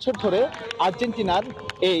 36 বছর ধরে আর্জেন্টিনার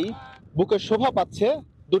এই বুকে শোভা পাচ্ছে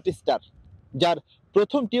 2টি স্টার, যার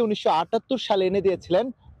প্রথমটি 1978 সালে এনে দিয়েছিলেন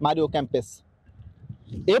মারিও ক্যাম্পেস।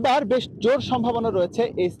 এবার বেশ জোর সম্ভাবনা রয়েছে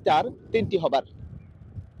এই স্টার 3টি হবার।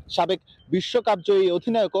 সাবেক বিশ্বকাপ জয়ী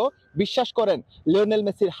অধিনায়কও বিশ্বাস করেন লিওনেল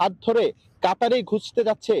মেসির হাত ধরে কাতারেই ঘুচতে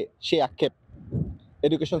যাচ্ছে সেই আক্ষেপ।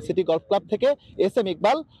 এডুকেশন সিটি গলফ ক্লাব থেকে এস এম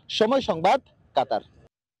ইকবাল, সময় সংবাদ, কাতার।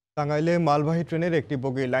 টাঙ্গাইলে মালবাহী ট্রেনের একটি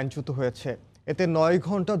বগি লাইনচ্যুত হয়েছে। এতে 9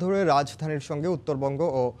 ঘন্টা ধরে রাজধানীর সঙ্গে উত্তরবঙ্গ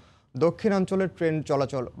ও দক্ষিণাঞ্চলের ট্রেন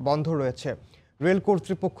চলাচল বন্ধ রয়েছে। রেল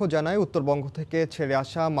কর্তৃপক্ষ জানায় উত্তরবঙ্গ থেকে ছেড়ে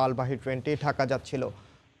আসা মালবাহী ট্রেনটি ঢাকা যাচ্ছিল।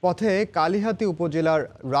 পথে কালিহাতী উপজেলার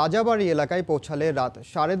রাজাবাড়ি এলাকায় পৌঁছালে রাত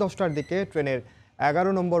 10:30টার দিকে ট্রেনের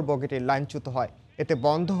 11 নম্বর বগিটি লাইনচ্যুত হয়। এতে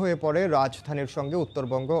বন্ধ হয়ে পড়ে রাজধানীর সঙ্গে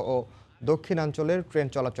উত্তরবঙ্গ ও দক্ষিণাঞ্চলের ট্রেন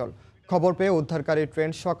চলাচল। খবর পেয়ে উদ্ধারকারী ট্রেন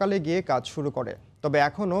সকালে গিয়ে কাজ শুরু করে। তবে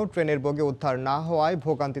এখনও ট্রেনের বগি উদ্ধার না হওয়ায়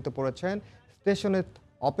ভোগান্তিতে পড়েছেন স্টেশনে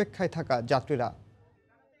অপেক্ষায় থাকা যাত্রীরা।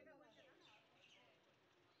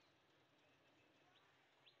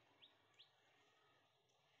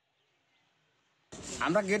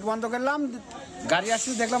 আমরা গেট বন্ধ করলাম, গাড়ি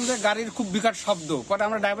আসছে, দেখলাম যে গাড়ির খুব বিকট শব্দ। পরে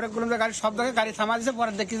আমরা ড্রাইভারকে বললাম যে গাড়ির শব্দ হয়ে গাড়ি থামা দিয়েছে।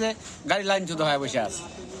 পরে দেখি যে গাড়ি লাইনচ্যুত হয়ে বসে আছে,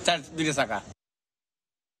 দুটো চাকা।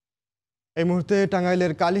 এই মুহূর্তে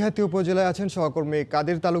টাঙ্গাইলের কালিহাতী উপজেলায় আছেন সহকর্মী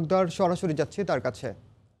কাদের তালুকদার, সরাসরি যাচ্ছি তার কাছে।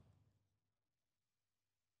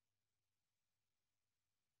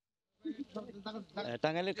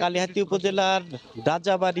 টাঙ্গাইলের কালিহাতী উপজেলার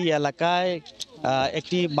রাজাবাড়ি এলাকায়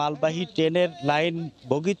একটি মালবাহী ট্রেনের লাইন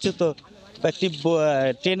বগিচ্যুত, একটি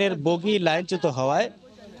ট্রেনের বগি লাইনচ্যুত হওয়ায়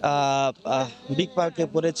বিপাকে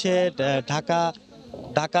পড়েছে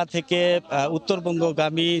ঢাকা থেকে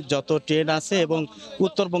উত্তরবঙ্গগামী যত ট্রেন আছে এবং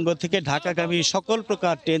উত্তরবঙ্গ থেকে ঢাকাগামী সকল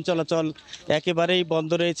প্রকার ট্রেন চলাচল একেবারেই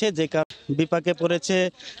বন্ধ রয়েছে। যে বিপাকে পড়েছে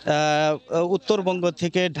উত্তরবঙ্গ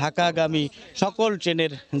থেকে ঢাকাগামী সকল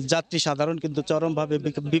ট্রেনের যাত্রী সাধারণ কিন্তু চরমভাবে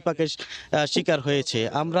বিপাকের শিকার হয়েছে।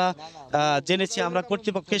 আমরা জেনেছি, আমরা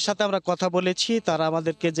কর্তৃপক্ষের সাথে আমরা কথা বলেছি, তারা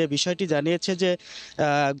আমাদেরকে যে বিষয়টি জানিয়েছে যে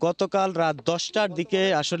গতকাল রাত 10টার দিকে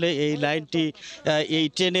আসলে এই লাইনটি, এই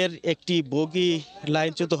ট্রেনের একটি বগি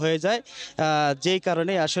লাইনচ্যুত হয়ে যায়, যেই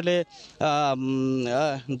কারণে আসলে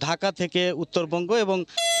ঢাকা থেকে উত্তরবঙ্গ এবং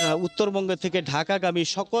উত্তরবঙ্গ থেকে ঢাকাগামী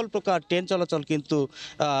সকল প্রকার ট্রেন চলাচল কিন্তু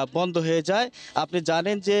বন্ধ হয়ে যায়। আপনি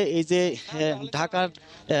জানেন যে এই যে ঢাকার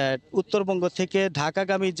উত্তরবঙ্গ থেকে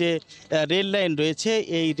ঢাকাগামী যে রেল লাইন রয়েছে,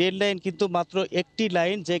 এই রেল লাইন কিন্তু মাত্র একটি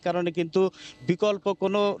লাইন, যে কারণে কিন্তু বিকল্প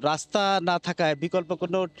কোনো রাস্তা না থাকায়, বিকল্প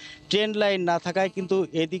কোনো ট্রেন লাইন না থাকায় কিন্তু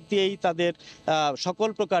এদিক দিয়েই তাদের সকল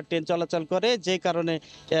প্রকার ট্রেন চলাচল করে। যে কারণে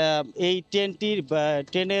এই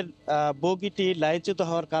ট্রেনের বগিটি লাইনচ্যুত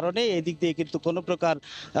হওয়ার কারণে এদিক দিয়ে কিন্তু কোনো প্রকার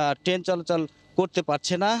ট্রেন চলাচল করতে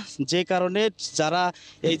পারছে না। যে কারণে যারা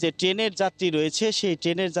এই যে ট্রেনের যাত্রী রয়েছে, সেই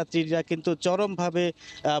ট্রেনের যাত্রীরা কিন্তু চরমভাবে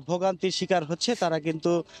ভোগান্তির শিকার হচ্ছে। তারা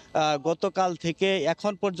কিন্তু গতকাল থেকে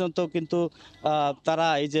এখন পর্যন্ত কিন্তু তারা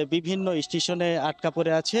এই যে বিভিন্ন স্টেশনে আটকা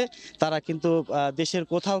পড়ে আছে, তারা কিন্তু দেশের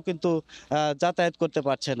কোথাও কিন্তু যাতায়াত করতে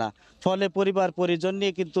পারছে না। ফলে পরিবার পরিজন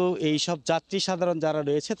নিয়ে কিন্তু এই সব যাত্রী সাধারণ যারা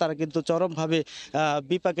রয়েছে তারা কিন্তু চরমভাবে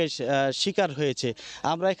বিপাকের শিকার হয়েছে।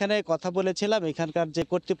 আমরা এখানে কথা বলেছিলাম, এখানকার যে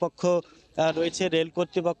কর্তৃপক্ষ রয়েছে, রেল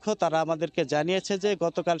কর্তৃপক্ষ, তারা আমাদেরকে জানিয়েছে যে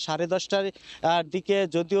গতকাল 10:30টার দিকে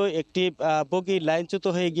যদিও একটি বগি লাইনচ্যুত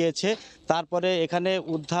হয়ে গিয়েছে, তারপরে এখানে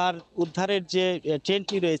উদ্ধারের যে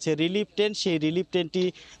ট্রেনটি রয়েছে, রিলিফ ট্রেন, সেই রিলিফ ট্রেনটি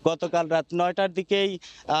গতকাল রাত 9টার দিকেই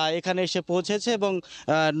এখানে এসে পৌঁছেছে এবং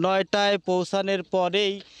 9টায়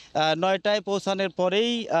পৌঁছানোর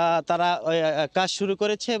পরেই তারা কাজ শুরু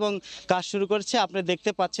করেছে এবং কাজ শুরু করেছে। আপনি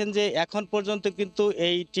দেখতে পাচ্ছেন যে এখন পর্যন্ত কিন্তু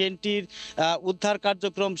এই ট্রেনটির উদ্ধার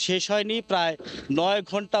কার্যক্রম শেষ হয়নি, প্রায় 9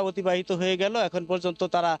 ঘন্টা অতিবাহিত হয়ে গেল, এখন পর্যন্ত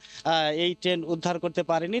তারা এই ট্রেন উদ্ধার করতে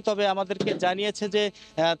পারেনি। তবে আমাদেরকে জানিয়েছে যে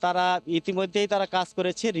তারা ইতিমধ্যেই তারা কাজ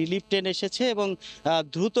করেছে, রিলিফ ট্রেন এসেছে এবং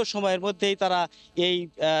দ্রুত সময়ের মধ্যেই তারা এই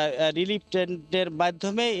রিলিফ ট্রেনের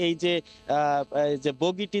মাধ্যমে এই যে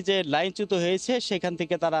বগিটি যে লাইনচ্যুত হয়েছে সেখান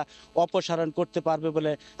থেকে তারা অপসারণ করতে পারবে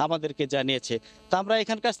বলে আমাদেরকে জানিয়েছে। তা আমরা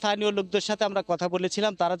এখানকার স্থানীয় লোকদের সাথে আমরা কথা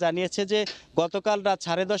বলেছিলাম, তারা জানিয়েছে যে গতকাল রাত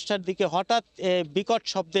 10:30টার দিকে হঠাৎ বিকট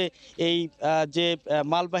শব্দে এই যে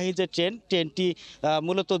মালবাহী যে ট্রেনটি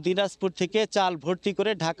মূলত দিনাজপুর থেকে চাল ভর্তি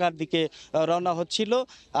করে ঢাকার দিকে রওনা হচ্ছিল।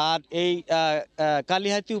 আর এই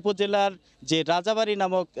কালিহাতী উপজেলার যে রাজাবাড়ি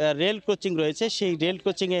নামক রেল ক্রসিং রয়েছে, সেই রেল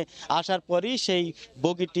ক্রসিংয়ে আসার পরই সেই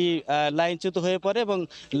বগিটি লাইনচ্যুত হয়ে পড়ে এবং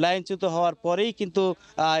লাইনচ্যুত হওয়ার পরেই কিন্তু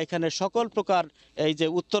এখানে সকল প্রকার এই যে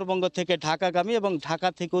উত্তরবঙ্গ থেকে ঢাকাগামী এবং ঢাকা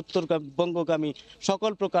থেকে উত্তরবঙ্গগামী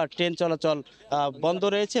সকল প্রকার ট্রেন চলাচল বন্ধ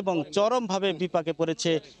রয়েছে এবং চরমভাবে বিপাকে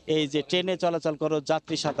পড়েছে এই যে ট্রেনে চলাচল করো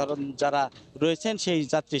যাত্রী সাধারণ যারা রয়েছেন, সেই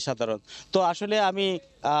যাত্রী সাধারণ। তো আসলে আমি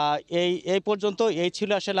এই পর্যন্ত এই ছিল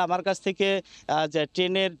আসলে আমার কাছ থেকে যে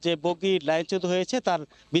ট্রেনের যে বগি লাইনচ্যুত হয়েছে তার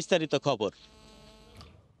বিস্তারিত খবর।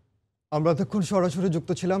 আমরা এতক্ষণ সরাসরি যুক্ত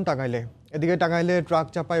ছিলাম টাঙ্গাইলে। এদিকে টাঙ্গাইলে ট্রাক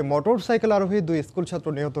চাপায় মোটরসাইকেল আরোহী 2 স্কুল ছাত্র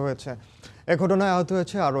নিহত হয়েছে। এ ঘটনায় আহত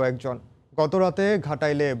হয়েছে আরও একজন। গতরাতে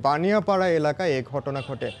ঘাটাইলে বানিয়াপাড়া এলাকায় এই ঘটনা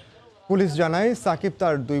ঘটে। পুলিশ জানায় সাকিব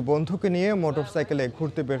তার 2 বন্ধুকে নিয়ে মোটরসাইকেলে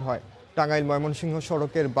ঘুরতে বের হয়। টাঙ্গাইল ময়মনসিংহ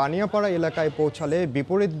সড়কের বানিয়াপাড়া এলাকায় পৌঁছালে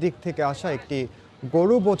বিপরীত দিক থেকে আসা একটি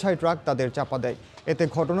গরু বোঝাই ট্রাক তাদের চাপা দেয়। এতে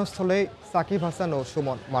ঘটনাস্থলে সাকিব হাসান ও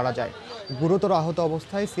সুমন মারা যায়। গুরুতর আহত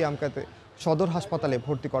অবস্থায় সিয়ামকে সদর হাসপাতালে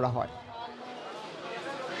ভর্তি করা হয়।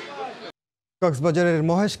 কক্সবাজারের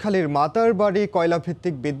মহেশখালীর মাতারবাড়ি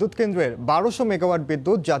কয়লাভিত্তিক বিদ্যুৎ কেন্দ্রের 1200 মেগাওয়াট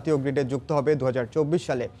বিদ্যুৎ জাতীয় গ্রিডে যুক্ত হবে 2024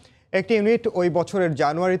 সালে। একটি ইউনিট ওই বছরের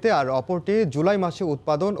জানুয়ারিতে আর অপরটি জুলাই মাসে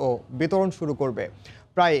উৎপাদন ও বিতরণ শুরু করবে।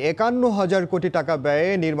 প্রায় ৫১,০০০ কোটি টাকা ব্যয়ে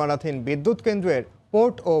নির্মাণাধীন বিদ্যুৎ কেন্দ্রের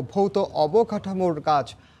পোর্ট ও ভৌত অবকাঠামোর কাজ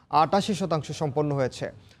 ৮৮% সম্পন্ন হয়েছে।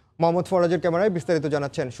 মোহাম্মদ ফরাজের ক্যামেরায় বিস্তারিত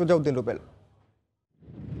জানাচ্ছেন সুজাউদ্দিন রুবেল।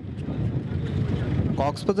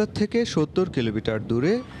 কক্সবাজার থেকে ৭০ কিলোমিটার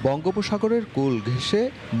দূরে বঙ্গোপসাগরের কোল ঘেঁষে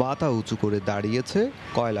মাথা উঁচু করে দাঁড়িয়েছে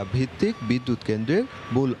কয়লা ভিত্তিক বিদ্যুৎ কেন্দ্রের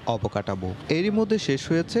মূল অবকাঠামো। এরই মধ্যে শেষ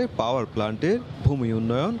হয়েছে পাওয়ার প্ল্যান্টের ভূমি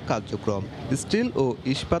উন্নয়ন কার্যক্রম। স্টিল ও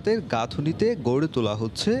ইস্পাতের গাঁথুনিতে গড়ে তোলা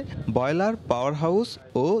হচ্ছে বয়লার, পাওয়ার হাউস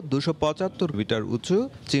ও ২৭৫ মিটার উঁচু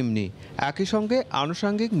চিমনি। একই সঙ্গে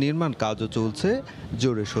আনুষঙ্গিক নির্মাণ কাজও চলছে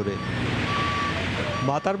জোরে সোরে।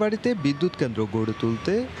 মাতারবাড়িতে বিদ্যুৎ কেন্দ্র গড়ে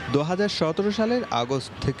তুলতে ২০১৭ সালের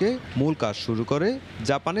আগস্ট থেকে মূল কাজ শুরু করে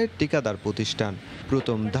জাপানের ঠিকাদার প্রতিষ্ঠান।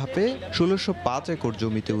 প্রথম ধাপে ১৬০৫ একর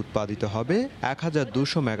জমিতে উৎপাদিত হবে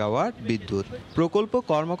 ১২০০ মেগাওয়াট বিদ্যুৎ। প্রকল্প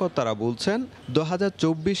কর্মকর্তারা বলছেন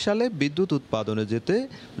 ২০২৪ সালে বিদ্যুৎ উৎপাদনে যেতে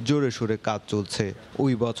জোরে সোরে কাজ চলছে।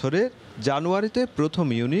 ওই বছরের জানুয়ারিতে প্রথম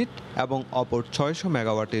ইউনিট এবং অপর ৬০০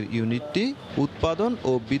 মেগাওয়াটের ইউনিটটি উৎপাদন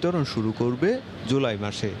ও বিতরণ শুরু করবে জুলাই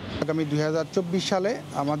মাসে। আগামী ২০২৪ সালে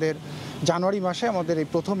আমাদের জানুয়ারি মাসে আমাদের এই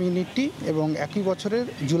প্রথম ইউনিটটি এবং একই বছরের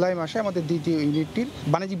জুলাই মাসে আমাদের দ্বিতীয় ইউনিটটির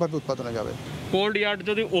বাণিজ্যিকভাবে উৎপাদনে যাবে। কোল্ড ইয়ার্ড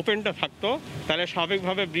যদি ওপেনটা থাকতো তাহলে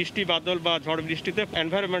স্বাভাবিকভাবে বৃষ্টি বাদল বা ঝড় বৃষ্টিতে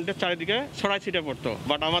এনভায়রনমেন্টের চারিদিকে ছড়াই ছিটে পড়তো।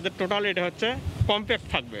 বাট আমাদের টোটাল এটা হচ্ছে কম্প্যাক্ট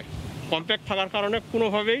থাকবে। কম্প্যাক্ট থাকার কারণে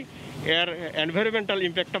কোনোভাবেই এর এনভায়রনমেন্টাল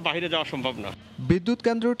ইম্প্যাক্টটা বাইরে যাওয়া সম্ভব না। বিদ্যুৎ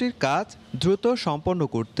কেন্দ্রটির কাজ দ্রুত সম্পন্ন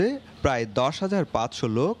করতে প্রায় ১০,৫০০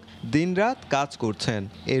 লোক দিনরাত কাজ করছেন।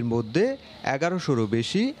 এর মধ্যে ১১০০রও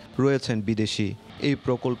বেশি রয়েছেন বিদেশি। এই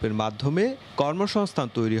প্রকল্পের মাধ্যমে কর্মসংস্থান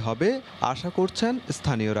তৈরি হবে আশা করছেন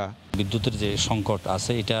স্থানীয়রা। বিদ্যুতের যে সংকট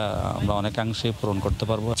আছে এটা আমরা অনেকাংশে পূরণ করতে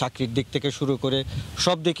পারবো। চাকরির দিক থেকে শুরু করে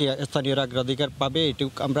সব দিকে স্থানীয়রা অগ্রাধিকার পাবে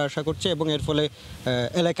এটুকু আমরা আশা করছি এবং এর ফলে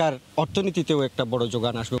এলাকার অর্থনীতিতেও একটা বড়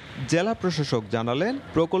যোগান আসবে। জেলা প্রশাসক জানালেন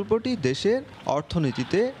প্রকল্পটি দেশের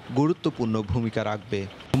অর্থনীতিতে গুরুত্বপূর্ণ ভূমিকা রাখবে।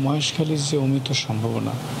 মহেশখালীর যে অমিত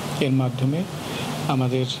সম্ভাবনা এর মাধ্যমে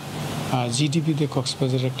আমাদের জিডিপিতে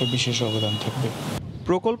কক্সবাজারের একটা বিশেষ অবদান থাকবে।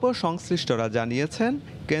 প্রকল্প সংশ্লিষ্টরা জানিয়েছেন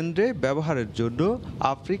কেন্দ্রে ব্যবহারের জন্য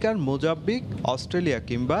আফ্রিকার মোজাম্বিক, অস্ট্রেলিয়া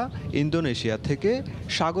কিংবা ইন্দোনেশিয়া থেকে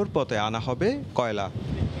সাগরপথে আনা হবে কয়লা।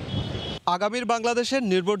 আগামীর বাংলাদেশের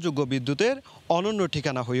নির্ভরযোগ্য বিদ্যুতের অনন্য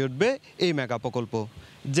ঠিকানা হয়ে উঠবে এই মেগা প্রকল্প,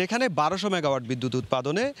 যেখানে ১২০০ মেগাওয়াট বিদ্যুৎ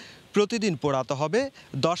উৎপাদনে প্রতিদিন পোড়াতে হবে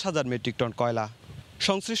 ১০,০০০ মেট্রিক টন কয়লা।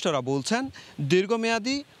 সংশ্লিষ্টরা বলছেন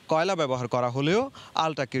দীর্ঘমেয়াদী কয়লা ব্যবহার করা হলেও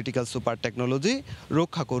আলট্রা ক্রিটিক্যাল সুপার টেকনোলজি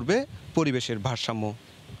রক্ষা করবে পরিবেশের ভারসাম্য।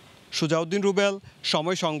 সুজাউদ্দিন রুবেল,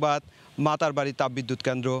 সময় সংবাদ, মাতারবাড়ি তাপবিদ্যুৎ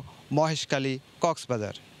কেন্দ্র, মহেশখালী,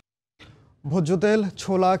 কক্সবাজার। ভোজ্য তেল,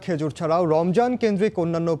 ছোলা, খেজুর ছাড়াও রমজান কেন্দ্রিক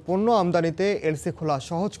অন্যান্য পণ্য আমদানিতে এলসি খোলা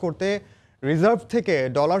সহজ করতে রিজার্ভ থেকে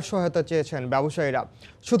ডলার সহায়তা চেয়েছেন ব্যবসায়ীরা।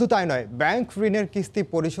 শুধু তাই নয়, ব্যাংক ঋণের কিস্তি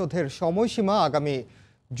পরিশোধের সময়সীমা আগামী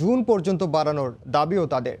জুন পর্যন্ত বাড়ানোর দাবিও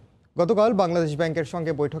তাদের। গতকাল বাংলাদেশ ব্যাংকের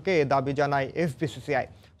সঙ্গে বৈঠকে এ দাবি জানায় এফবিসিসিআই।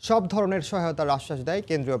 সব ধরনের সহায়তার আশ্বাস দেয়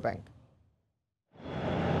কেন্দ্রীয় ব্যাংক।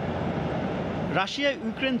 রাশিয়া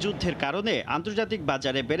ইউক্রেন যুদ্ধের কারণে আন্তর্জাতিক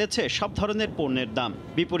বাজারে বেড়েছে সব ধরনের পণ্যের দাম,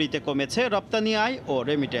 বিপরীতে কমেছে রপ্তানি আয় ও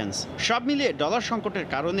রেমিটেন্স। সব মিলিয়ে ডলার সংকটের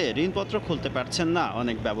কারণে ঋণপত্র খুলতে পারছেন না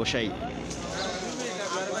অনেক ব্যবসায়ী।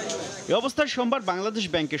 এ অবস্থায় সোমবার বাংলাদেশ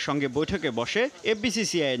ব্যাংকের সঙ্গে বৈঠকে বসে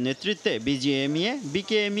এফবিসিসিআই এর নেতৃত্বে বিজিএমইএ,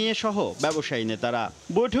 বিকেএমইএ সহ ব্যবসায়ী নেতারা।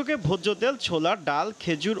 বৈঠকে ভোজ্য তেল, ছোলা, ডাল,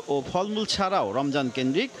 খেজুর ও ফলমূল ছাড়াও রমজান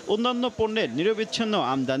কেন্দ্রিক অন্যান্য পণ্যের নিরবিচ্ছিন্ন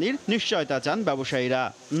আমদানির নিশ্চয়তা চান ব্যবসায়ীরা।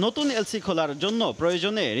 নতুন এলসি খোলার জন্য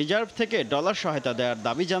প্রয়োজনে রিজার্ভ থেকে ডলার সহায়তা দেওয়ার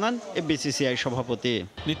দাবি জানান এফবিসিসিআই সভাপতি।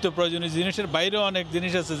 নিত্য প্রয়োজনীয় জিনিসের বাইরেও অনেক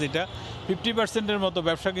জিনিস আছে যেটা 50%-এর মতো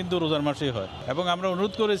ব্যবসা কিন্তু রোজার মাসেই হয়, এবং আমরা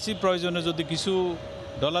অনুরোধ করেছি প্রয়োজনে যদি কিছু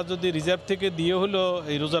ডলার যদি রিজার্ভ থেকে দিয়ে হলো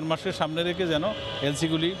এই রোজার মাসের সামনে রেখে যেন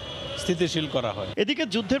এলসিগুলি স্থিতিশীল করা হয়। এদিকে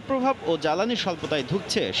যুদ্ধের প্রভাব ও জ্বালানি স্বল্পতায়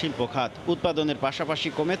ধুঁকছে শিল্প খাত। উৎপাদনের পাশাপাশি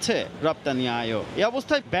কমেছে রপ্তানি আয়ও। এই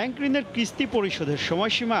অবস্থায় ব্যাংক ঋণের কিস্তি পরিশোধের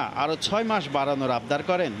সময়সীমা আরও 6 মাস বাড়ানোর আবদার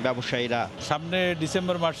করেন ব্যবসায়ীরা। সামনে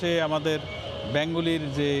ডিসেম্বর মাসে আমাদের ব্যাংকগুলির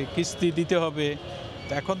যে কিস্তি দিতে হবে,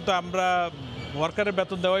 এখন তো আমরা ওয়ার্কারের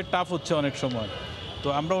বেতন দেওয়াই টাফ হচ্ছে অনেক সময়, তো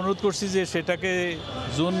আমরা অনুরোধ করছি যে সেটাকে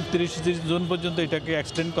জুন 30 জুন পর্যন্ত এটাকে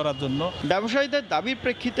এক্সটেন্ড করার জন্য। ব্যবসায়ীদের দাবির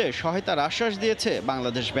প্রেক্ষিতে সহায়তার আশ্বাস দিয়েছে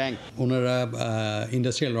বাংলাদেশ ব্যাংক। ওনারা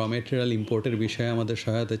ইন্ডাস্ট্রিয়াল র ম্যাটেরিয়াল ইম্পোর্টের বিষয়ে আমাদের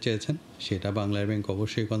সহায়তা চেয়েছেন, সেটা বাংলাদেশ ব্যাংক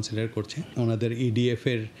অবশ্যই কনসিডার করছে। ওনাদের ইডিএফ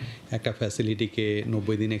এর একটা ফ্যাসিলিটিকে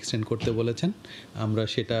 90 দিন এক্সটেন্ড করতে বলেছেন, আমরা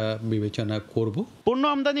সেটা বিবেচনা করব। পণ্য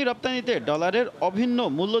আমদানি রপ্তানিতে ডলারের অভিন্ন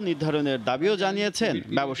মূল্য নির্ধারণের দাবিও জানিয়েছেন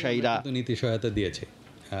ব্যবসায়ীরা। নীতি সহায়তা দিয়েছে।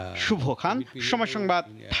 শুভ খান, সময় সংবাদ,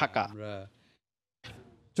 ঢাকা।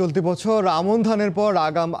 চলতি বছর আমন ধানের পর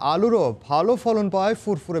আগাম আলুরও ভালো ফলন পায়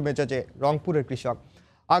ফুরফুরে মেজাজে রংপুরের কৃষক।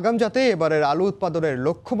 আগামজাতে এবারের আলু উৎপাদনের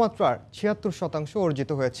লক্ষ্যমাত্রার ৭৬%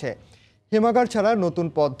 অর্জিত হয়েছে। হিমাগার ছাড়া নতুন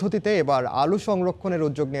পদ্ধতিতে এবার আলু সংরক্ষণের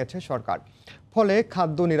উদ্যোগ নিয়েছে সরকার। ফলে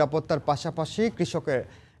খাদ্য নিরাপত্তার পাশাপাশি কৃষকের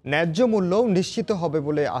ন্যায্য মূল্যও নিশ্চিত হবে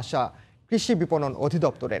বলে আশা কৃষি বিপণন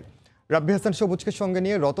অধিদপ্তরের। রাব্বি হাসান সবুজকে সঙ্গে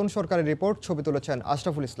নিয়ে রতন সরকারের রিপোর্ট, ছবি তুলেছেন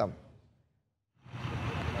আশরাফুল ইসলাম।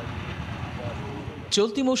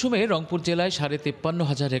 চলতি মৌসুমে রংপুর জেলায়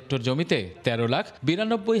 53,500 হেক্টর জমিতে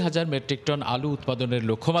 13,92,000 মেট্রিক টন আলু উৎপাদনের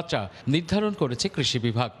লক্ষ্যমাত্রা নির্ধারণ করেছে কৃষি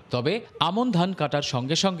বিভাগ। তবে আমন ধান কাটার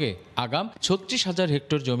সঙ্গে সঙ্গে আগাম 36,000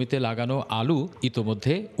 হেক্টর জমিতে লাগানো আলু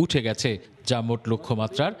ইতোমধ্যে উঠে গেছে, যা মোট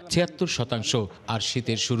লক্ষ্যমাত্রার 76%। আর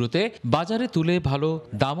শীতের শুরুতে বাজারে তুলে ভালো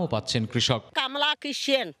দামও পাচ্ছেন কৃষক। কামলা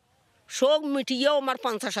কৃষিয়ান শোক মিটিয়েও আমার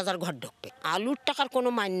 50,000 ঘর ঢুকবে। আলুর টাকার কোনো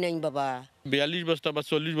মান নেই বাবা। 42 বস্তা বা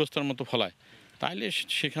 40 বস্তার মতো ফলায়, তাইলে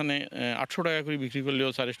সেখানে 800 টাকা করে বিক্রি করলেও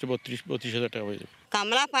 32,000 টাকা হয়ে যাবে।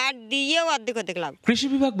 কামলা পাট দিয়েও অর্ধেক লাভ। কৃষি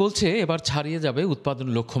বিভাগ বলছে এবার ছাড়িয়ে যাবে উৎপাদন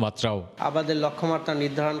লক্ষ্যমাত্রাও। আমাদের লক্ষ্যমাত্রা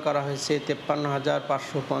নির্ধারণ করা হয়েছে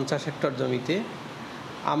 53,550 হেক্টর জমিতে।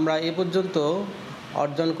 আমরা এ পর্যন্ত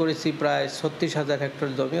অর্জন করেছি প্রায় 36,000 হেক্টর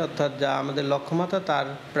জমি, অর্থাৎ যা আমাদের লক্ষ্যমাত্রা তার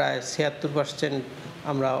প্রায় 76%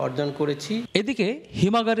 আমরা অর্জন করেছি। এদিকে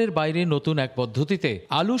হিমাগারের বাইরে নতুন এক পদ্ধতিতে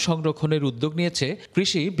আলু সংরক্ষণের উদ্যোগ নিয়েছে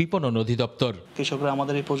কৃষি বিপণন অধিদপ্তর। কৃষকরা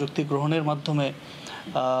আমাদের এই প্রযুক্তি গ্রহণের মাধ্যমে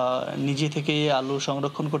নিজে থেকেই আলু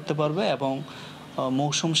সংরক্ষণ করতে পারবে এবং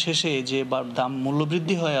মৌসুম শেষে যে দাম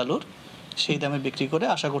মূল্যবৃদ্ধি হয় আলুর, সেই দামে বিক্রি করে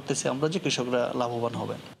আশা করতেছি আমরা যে কৃষকরা লাভবান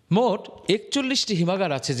হবেন। মোট 41টি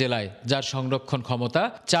হিমাগার আছে জেলায়, যার সংরক্ষণ ক্ষমতা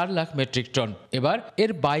 4 লাখ মেট্রিক টন। এবার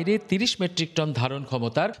এর বাইরে 30 মেট্রিক টন ধারণ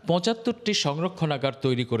ক্ষমতার 75টি সংরক্ষণাগার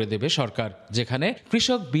তৈরি করে দেবে সরকার, যেখানে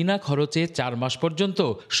কৃষক বিনা খরচে 4 মাস পর্যন্ত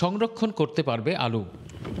সংরক্ষণ করতে পারবে আলু।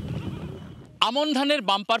 আমন ধানের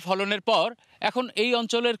বাম্পার ফলনের পর এখন এই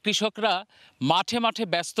অঞ্চলের কৃষকরা মাঠে মাঠে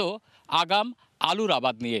ব্যস্ত আগাম আলুর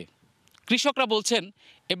আবাদ নিয়ে। কৃষকরা বলছেন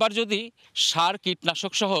এবার যদি সার,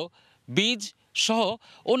 কীটনাশক সহ বীজ সহ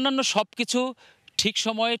অন্যান্য সব কিছু ঠিক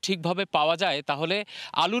সময়ে ঠিকভাবে পাওয়া যায়, তাহলে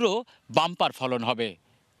আলুরও বাম্পার ফলন হবে।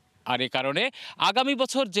 আর এ কারণে আগামী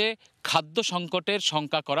বছর যে খাদ্য সংকটের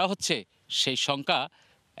শঙ্কা করা হচ্ছে, সেই শঙ্কা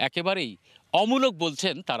একেবারেই অমূলক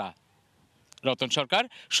বলছেন তারা। রতন সরকার,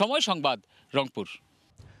 সময় সংবাদ, রংপুর।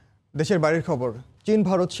 দেশের বাইরের খবর। চীন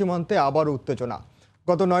ভারত সীমান্তে আবার উত্তেজনা।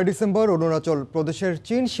 গত 9 ডিসেম্বর অরুণাচল প্রদেশের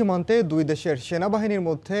চীন সীমান্তে দুই দেশের সেনাবাহিনীর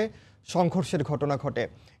মধ্যে সংঘর্ষের ঘটনা ঘটে।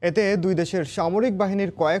 এতে দুই দেশের সামরিক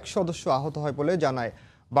বাহিনীর কয়েক সদস্য আহত হয় বলে জানায়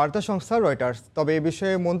বার্তা সংস্থা রয়টার্স। তবে এ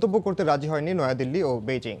বিষয়ে মন্তব্য করতে রাজি হয়নি নয়াদিল্লি ও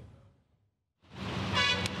বেইজিং।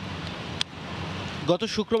 গত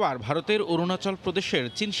শুক্রবার ভারতের অরুণাচল প্রদেশের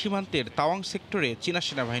চীন সীমান্তের তাওয়াং সেক্টরে চীনা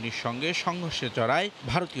সেনাবাহিনীর সঙ্গে সংঘর্ষে জড়ায়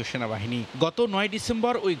ভারতীয় সেনাবাহিনী। গত 9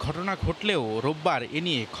 ডিসেম্বর ওই ঘটনা ঘটলেও রোববার এ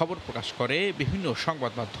নিয়ে খবর প্রকাশ করে বিভিন্ন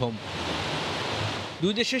সংবাদ মাধ্যম।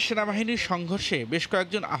 দুই দেশের সেনাবাহিনীর সংঘর্ষে বেশ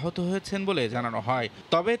কয়েকজন আহত হয়েছেন বলে জানানো হয়,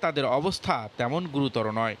 তবে তাদের অবস্থা তেমন গুরুতর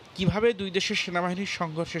নয়। কিভাবে দুই দেশের সেনাবাহিনীর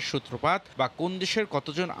সংঘর্ষের সূত্রপাত বা কোন দেশের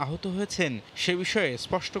কতজন আহত হয়েছেন সে বিষয়ে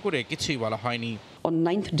স্পষ্ট করে কিছুই বলা হয়নি।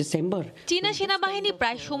 চীনা সেনাবাহিনী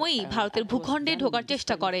প্রায় সময়ই ভারতের ভূখণ্ডে ঢোকার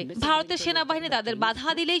চেষ্টা করে। ভারতের সেনাবাহিনী তাদের বাধা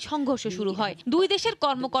দিলেই সংঘর্ষ শুরু হয়। দুই দেশের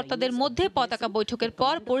কর্মকর্তাদের মধ্যে পতাকা বৈঠকের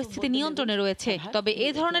পর পরিস্থিতি নিয়ন্ত্রণে রয়েছে। তবে এ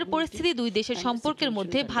ধরনের পরিস্থিতি দুই দেশের সম্পর্কের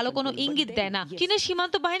মধ্যে ভালো কোনো ইঙ্গিত দেয় না। চীনের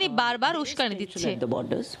সীমান্ত বাহিনী বারবার উস্কানি দিচ্ছে।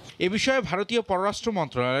 এ বিষয়ে ভারতীয় পররাষ্ট্র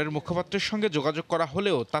মন্ত্রণালয়ের মুখপাত্রের সঙ্গে যোগাযোগ করা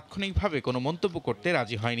হলেও তাৎক্ষণিকভাবে কোনো মন্তব্য করতে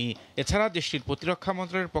রাজি হয়নি। এছাড়া দেশটির প্রতিরক্ষা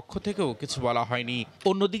মন্ত্রণালয়ের পক্ষ থেকেও কিছু বলা হয়নি।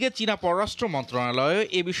 অন্যদিকে চীনা পররাষ্ট্র মন্ত্রণালয়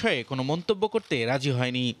এ বিষয়ে কোনো মন্তব্য করতে রাজি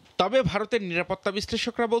হয়নি। তবে ভারতের নিরাপত্তা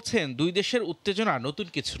বিশ্লেষকরা বলছেন দুই দেশের উত্তেজনা নতুন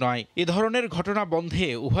কিছু নয়। এ ধরনের ঘটনা বন্ধে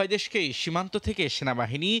উভয় দেশকেই সীমান্ত থেকে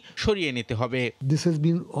সেনাবাহিনী সরিয়ে নিতে হবে।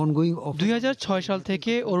 2006 সাল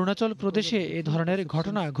থেকে অরুণাচল প্রদেশে এ ধরনের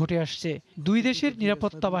ঘটনা ঘটে আসছে। দুই দেশের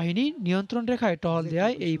নিরাপত্তা বাহিনী নিয়ন্ত্রণ রেখায় টহল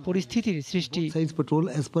দেওয়ায় এই পরিস্থিতির সৃষ্টি।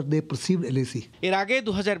 এর আগে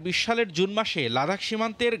 2020 সালের জুন মাসে লাদাখ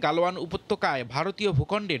সীমান্তের গালওয়ান উপত্যকায় ভারতীয়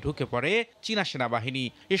ভূখণ্ডে ঢুকে পড়ে চীনা সেনাবাহিনী।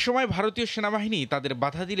 এ সময় ভারতীয় সেনাবাহিনী তাদের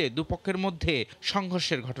বাধা দিলে দুপক্ষের মধ্যে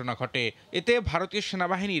সংঘর্ষের ঘটনা ঘটে। এতে ভারতীয়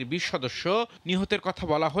সেনাবাহিনীর 20 সদস্য নিহতের কথা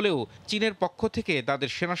বলা হলেও চীনের পক্ষ থেকে তাদের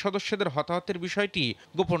সেনা সদস্যদের হতাহতের বিষয়টি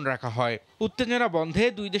গোপন রাখা হয়। উত্তেজনা বন্ধে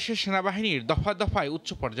দুই দেশের সেনাবাহিনীর দফায় দফায় উচ্চ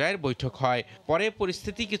পর্যায়ের বৈঠক হয়। পরে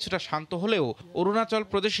পরিস্থিতি কিছুটা শান্ত হলেও অরুণাচল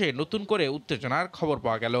প্রদেশে নতুন করে উত্তেজনার খবর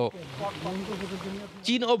পাওয়া গেল।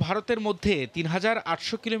 চীন ও ভারতের মধ্যে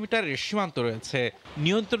 3800 কিলোমিটারের সীমান্ত রয়েছে।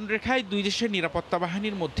 নিয়ন্ত্রণ রেখায় দুই দেশের নিরাপত্তা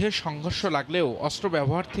বাহিনীর মধ্যে সংঘর্ষ লাগলেও অস্ত্র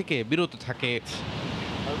ব্যবহার থেকে বিরত থাকে।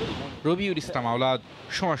 রবিউল ইসলাম আওলাদ,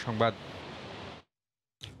 সময় সংবাদ।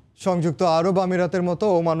 সংযুক্ত আরব আমিরাতের মতো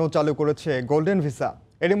ওমানও চালু করেছে গোল্ডেন ভিসা।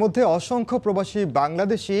 এর মধ্যে অসংখ্য প্রবাসী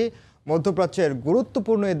বাংলাদেশি মধ্যপ্রাচ্যের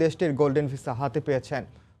গুরুত্বপূর্ণ এই দেশটির গোল্ডেন ভিসা হাতে পেয়েছেন।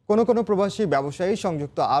 কোনো প্রবাসী ব্যবসায়ী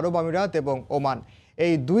সংযুক্ত আরব আমিরাত এবং ওমান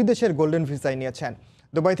এই দুই দেশের গোল্ডেন ভিসাই নিয়েছেন।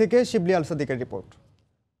 দুবাই থেকে শিবলি আল সাদিকের রিপোর্ট।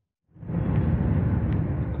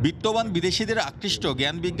 বিত্তবান বিদেশিদের আকৃষ্ট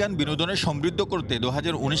জ্ঞান বিজ্ঞান বিনোদনে সমৃদ্ধ করতে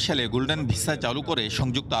 2019 সালে গোল্ডেন ভিসা চালু করে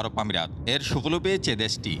সংযুক্ত আরব আমিরাত। এর সুফল পেয়েছে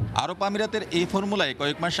দেশটি। আরব আমিরাতের এই ফর্মুলায়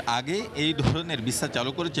কয়েক মাস আগে এই ধরনের ভিসা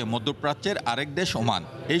চালু করেছে মধ্যপ্রাচ্যের আরেক দেশ ওমান।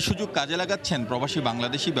 এই সুযোগ কাজে লাগাচ্ছেন প্রবাসী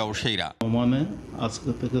বাংলাদেশি ব্যবসায়ীরা। ওমানে আজকে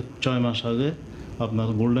থেকে 6 মাস আগে আপনার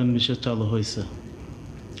গোল্ডেন ভিসা চালু হয়েছে।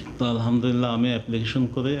 তো আলহামদুলিল্লাহ আমি অ্যাপ্লিকেশন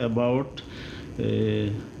করে অ্যাবাউট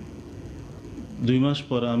 2 মাস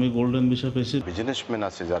পরে আমি গোল্ডেন ভিসা পেয়েছি। বিজনেসম্যান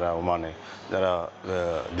আছে যারা ওমানে, যারা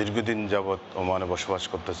দীর্ঘদিন যাবৎ ওমানে বসবাস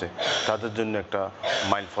করতেছে, তাদের জন্য একটা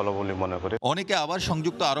মাইল ফলো বলে মনে করে। অনেকে আবার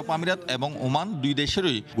সংযুক্ত আরব আমিরাত এবং ওমান দুই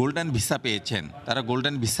দেশেরই গোল্ডেন ভিসা পেয়েছেন। তারা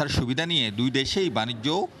গোল্ডেন ভিসার সুবিধা নিয়ে দুই দেশেই বাণিজ্য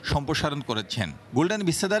সম্প্রসারণ করেছেন। গোল্ডেন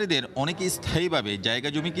ভিসাধারীদের অনেকে স্থায়ীভাবে জায়গা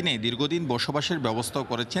জমি কিনে দীর্ঘদিন বসবাসের ব্যবস্থাও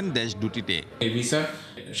করেছেন দেশ দুটিতে। এই ভিসা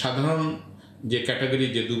সাধারণ যে ক্যাটাগরি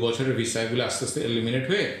যে 2 বছরের ভিসা এগুলো আস্তে আস্তে এলিমিনেট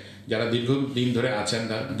হয়ে যারা দীর্ঘদিন ধরে আছেন,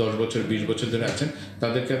 10 বছর 20 বছর ধরে আছেন,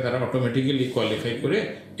 তাদেরকে তারা অটোমেটিক্যালি কোয়ালিফাই করে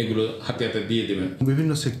এগুলো হাতে হাতে দিয়ে দেবেন।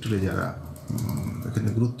 বিভিন্ন সেক্টরে যারা এখানে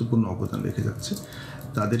গুরুত্বপূর্ণ অবদান রেখে যাচ্ছে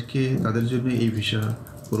তাদের জন্য এই ভিসা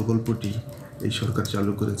প্রকল্পটি এই সরকার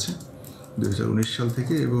চালু করেছে 2019 সাল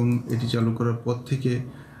থেকে, এবং এটি চালু করার পর থেকে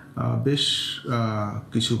বেশ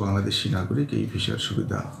কিছু বাংলাদেশি নাগরিক এই ভিসার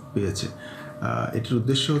সুবিধা পেয়েছে। এটির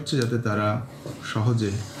উদ্দেশ্য হচ্ছে যাতে তারা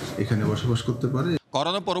সহজে এখানে বসবাস করতে পারে।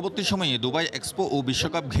 করোনা পরবর্তী সময়ে দুবাই এক্সপো ও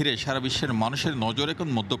বিশ্বকাপ ঘিরে সারা বিশ্বের মানুষের নজর এখন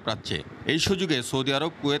মধ্যপ্রাচ্যে। এই সুযোগে সৌদি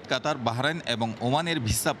আরব, কুয়েত, কাতার, বাহরাইন এবং ওমানের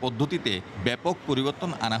ভিসা পদ্ধতিতে ব্যাপক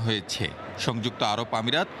পরিবর্তন আনা হয়েছে। সংযুক্ত আরব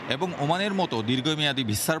আমিরাত এবং ওমানের মতো দীর্ঘমেয়াদী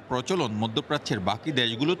ভিসার প্রচলন মধ্যপ্রাচ্যের বাকি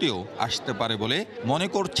দেশগুলোতেও আসতে পারে বলে মনে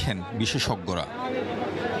করছেন বিশেষজ্ঞরা।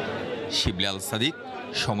 শিবলি আল সাদিক,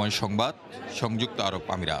 সময় সংবাদ, সংযুক্ত আরব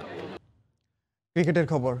আমিরাত। ক্রিকেটের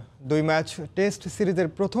খবর। 2 ম্যাচ টেস্ট সিরিজের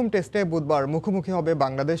প্রথম টেস্টে বুধবার মুখোমুখি হবে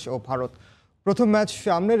বাংলাদেশ ও ভারত। প্রথম ম্যাচ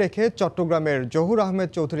সামনে রেখে চট্টগ্রামের জহুর আহমেদ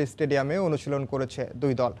চৌধুরী স্টেডিয়ামে অনুশীলন করেছে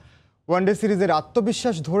দুই দল। ওয়ানডে সিরিজের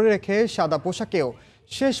আত্মবিশ্বাস ধরে রেখে সাদা পোশাকেও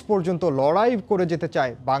শেষ পর্যন্ত লড়াই করে যেতে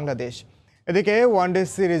চায় বাংলাদেশ। এদিকে ওয়ানডে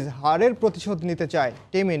সিরিজ হারের প্রতিশোধ নিতে চায়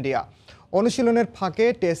টিম ইন্ডিয়া। অনুশীলনের ফাঁকে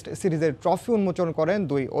টেস্ট সিরিজের ট্রফি উন্মোচন করেন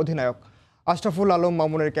দুই অধিনায়ক। আশরাফুল আলম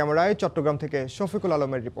মামুনের ক্যামেরায় চট্টগ্রাম থেকে শফিকুল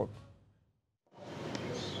আলমের রিপোর্ট।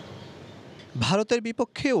 ভারতের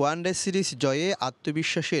বিপক্ষে ওয়ানডে সিরিজ জয়ে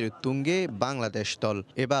আত্মবিশ্বাসের তুঙ্গে বাংলাদেশ দল।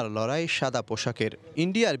 এবার লড়াই সাদা পোশাকের।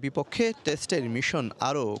 ইন্ডিয়ার বিপক্ষে টেস্টের মিশন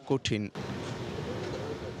আরও কঠিন।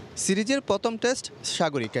 সিরিজের প্রথম টেস্ট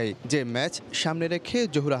সাগরিকায়, যে ম্যাচ সামনে রেখে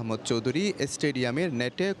জহুর আহমদ চৌধুরী স্টেডিয়ামের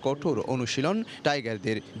নেটে কঠোর অনুশীলন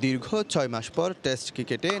টাইগারদের। দীর্ঘ 6 মাস পর টেস্ট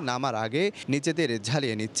ক্রিকেটে নামার আগে নিজেদের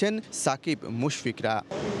ঝালিয়ে নিচ্ছেন সাকিব মুশফিকরা।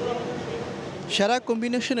 সেরা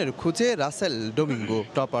কম্বিনেশনের খুঁজে Russell Domingo.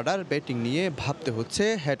 Top order batting নিয়ে ভাবতে হচ্ছে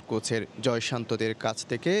হেড কোচের। জয়শান্তদের কাছ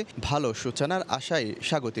থেকে ভালো সূচনার আশায়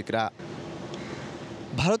স্বাগতিকরা।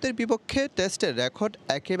 ভারতের বিপক্ষে টেস্টের রেকর্ড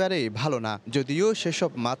একেবারেই ভালো না, যদিও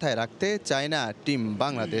সেসব মাথায় রাখতে চায় না টিম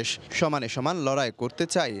বাংলাদেশ। সমানে সমান লড়াই করতে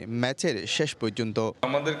চায় ম্যাচের শেষ পর্যন্ত।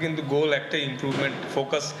 আমাদের কিন্তু গোল একটাই ইমপ্রুভমেন্ট,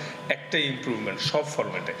 ফোকাস একটাই ইমপ্রুভমেন্ট সব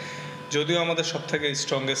ফরম্যাটে। যদিও আমাদের সবথেকে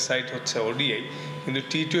স্ট্রংগেস্ট সাইট হচ্ছে ওডিআই, কিন্তু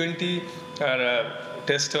টি20 আর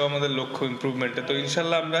টেস্টেও আমাদের লক্ষ্য ইমপ্রুভমেন্টে। তো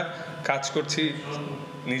ইনশাল্লাহ আমরা কাজ করছি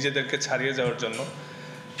নিজেদেরকে ছাড়িয়ে যাওয়ার জন্য।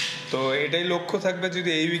 তো এটাই লক্ষ্য থাকবে, যদি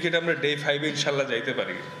এই উইকেট আমরা ডে 5 ইনশাল্লাহ যাইতে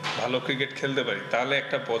পারি, ভালো ক্রিকেট খেলতে পারি, তাহলে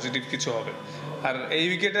একটা পজিটিভ কিছু হবে। আর এই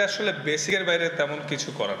উইকেটে আসলে বেসিকের বাইরে তেমন কিছু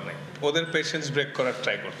করার নেই, ওদের পেশেন্স ব্রেক করার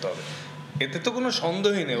ট্রাই করতে হবে। এতে তো কোনো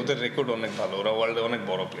সন্দেহই নেই, ওদের রেকর্ড অনেক ভালো, ওরা ওয়ার্ল্ডে অনেক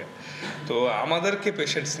বড় প্লেয়ার। তো আমাদেরকে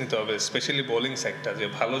পেশেন্স নিতে হবে, স্পেশালি বোলিং সাইডটা, যে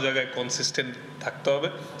ভালো জায়গায় কনসিস্টেন্ট থাকতে হবে,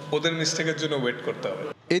 ওদের মিস্টেকের জন্য ওয়েট করতে হবে।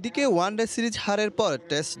 এদিকে ওয়ানডে সিরিজ হারের পর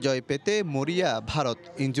টেস্ট জয় পেতে মরিয়া ভারত।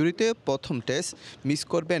 ইনজুরিতে প্রথম টেস্ট মিস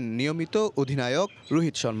করবেন নিয়মিত অধিনায়ক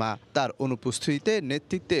রোহিত শর্মা। তার অনুপস্থিতিতে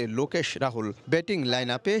নেতৃত্বে লোকেশ রাহুল। ব্যাটিং লাইন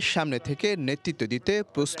আপে সামনে থেকে নেতৃত্ব দিতে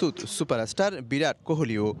প্রস্তুত সুপারস্টার বিরাট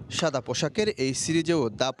কোহলিও। সাদা পোশাকের এই সিরিজেও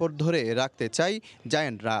দাপট ধরে রাখতে চাই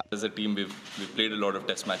জায়ান্টরা।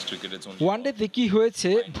 ওয়ানডেতে কি হয়েছে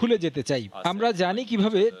ভুলে যেতে চাই। আমরা জানি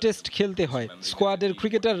কিভাবে টেস্ট খেলতে হয়। স্কোয়াডের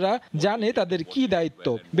ক্রিকেটাররা জানে তাদের কি দায়িত্ব।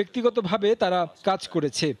 ব্যক্তিগতভাবে তারা কাজ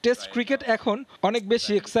করেছে। টেস্ট ক্রিকেট এখন অনেক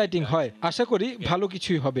বেশি এক্সাইটিং হয়। আশা করি ভালো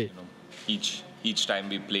কিছুই হবে।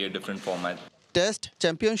 টেস্ট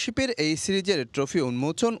চ্যাম্পিয়নশিপের এই সিরিজের ট্রফি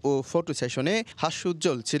উন্মোচন ও ফটো সেশনে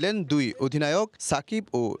হাস্যোজ্জ্বল ছিলেন দুই অধিনায়ক সাকিব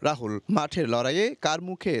ও রাহুল। মাঠের লড়াইয়ে কার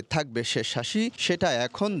মুখে থাকবে শেষ হাসি, সেটা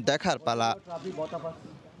এখন দেখার পালা।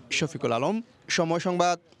 শফিকুল আলম, সময়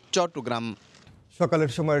সংবাদ, চট্টগ্রাম।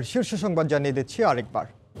 সকালের সময়ের শীর্ষ সংবাদ জানিয়ে দিচ্ছি আরেকবার।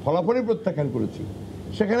 ফলাফলই প্রত্যাখ্যান করেছি,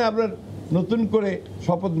 সেখানে আপনার নতুন করে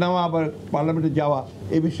শপথ নেওয়া আবার পার্লামেন্টে যাওয়া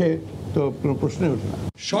এই বিষয়ে তো কোনো প্রশ্নই ওঠে না।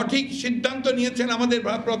 সঠিক সিদ্ধান্ত নিয়েছেন আমাদের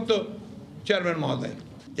ভারপ্রাপ্ত চেয়ারম্যান মহোদয়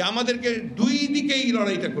যে আমাদেরকে দুই দিকেই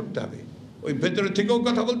লড়াইটা করতে হবে, ওই ভেতরে থেকেও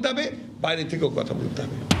কথা বলতে হবে, বাইরে থেকেও কথা বলতে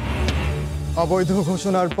হবে। অবৈধ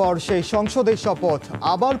ঘোষণার পর সেই সংসদের শপথ,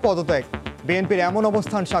 আবার পদত্যাগ। বিএনপির এমন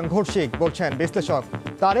অবস্থান সাংঘর্ষিক বলছেন বিশ্লেষক।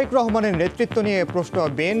 তারেক রহমানের নেতৃত্ব নিয়ে প্রশ্ন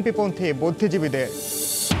বিএনপিপন্থী বুদ্ধিজীবীদের।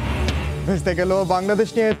 ভেস্তে গেল বাংলাদেশ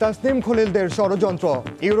নিয়ে তাসনিম খলিলদের ষড়যন্ত্র।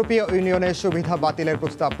 ইউরোপীয় ইউনিয়নের সুবিধা বাতিলের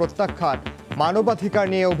প্রস্তাব প্রত্যাখ্যান, মানবাধিকার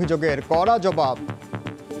নিয়ে অভিযোগের কড়া জবাব।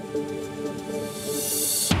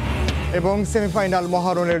 এবং সেমিফাইনাল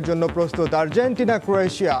মহারণের জন্য প্রস্তুত আর্জেন্টিনা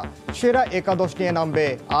ক্রোয়েশিয়া। সেরা একাদশ নিয়ে নামবে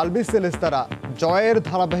আলবিসেলেস্তারা। জয়ের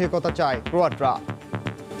ধারাবাহিকতা চায় ক্রোয়াটরা।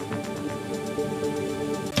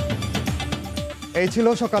 এই ছিল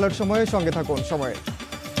সকালের সময়ে, সঙ্গে থাকুন সময়ে।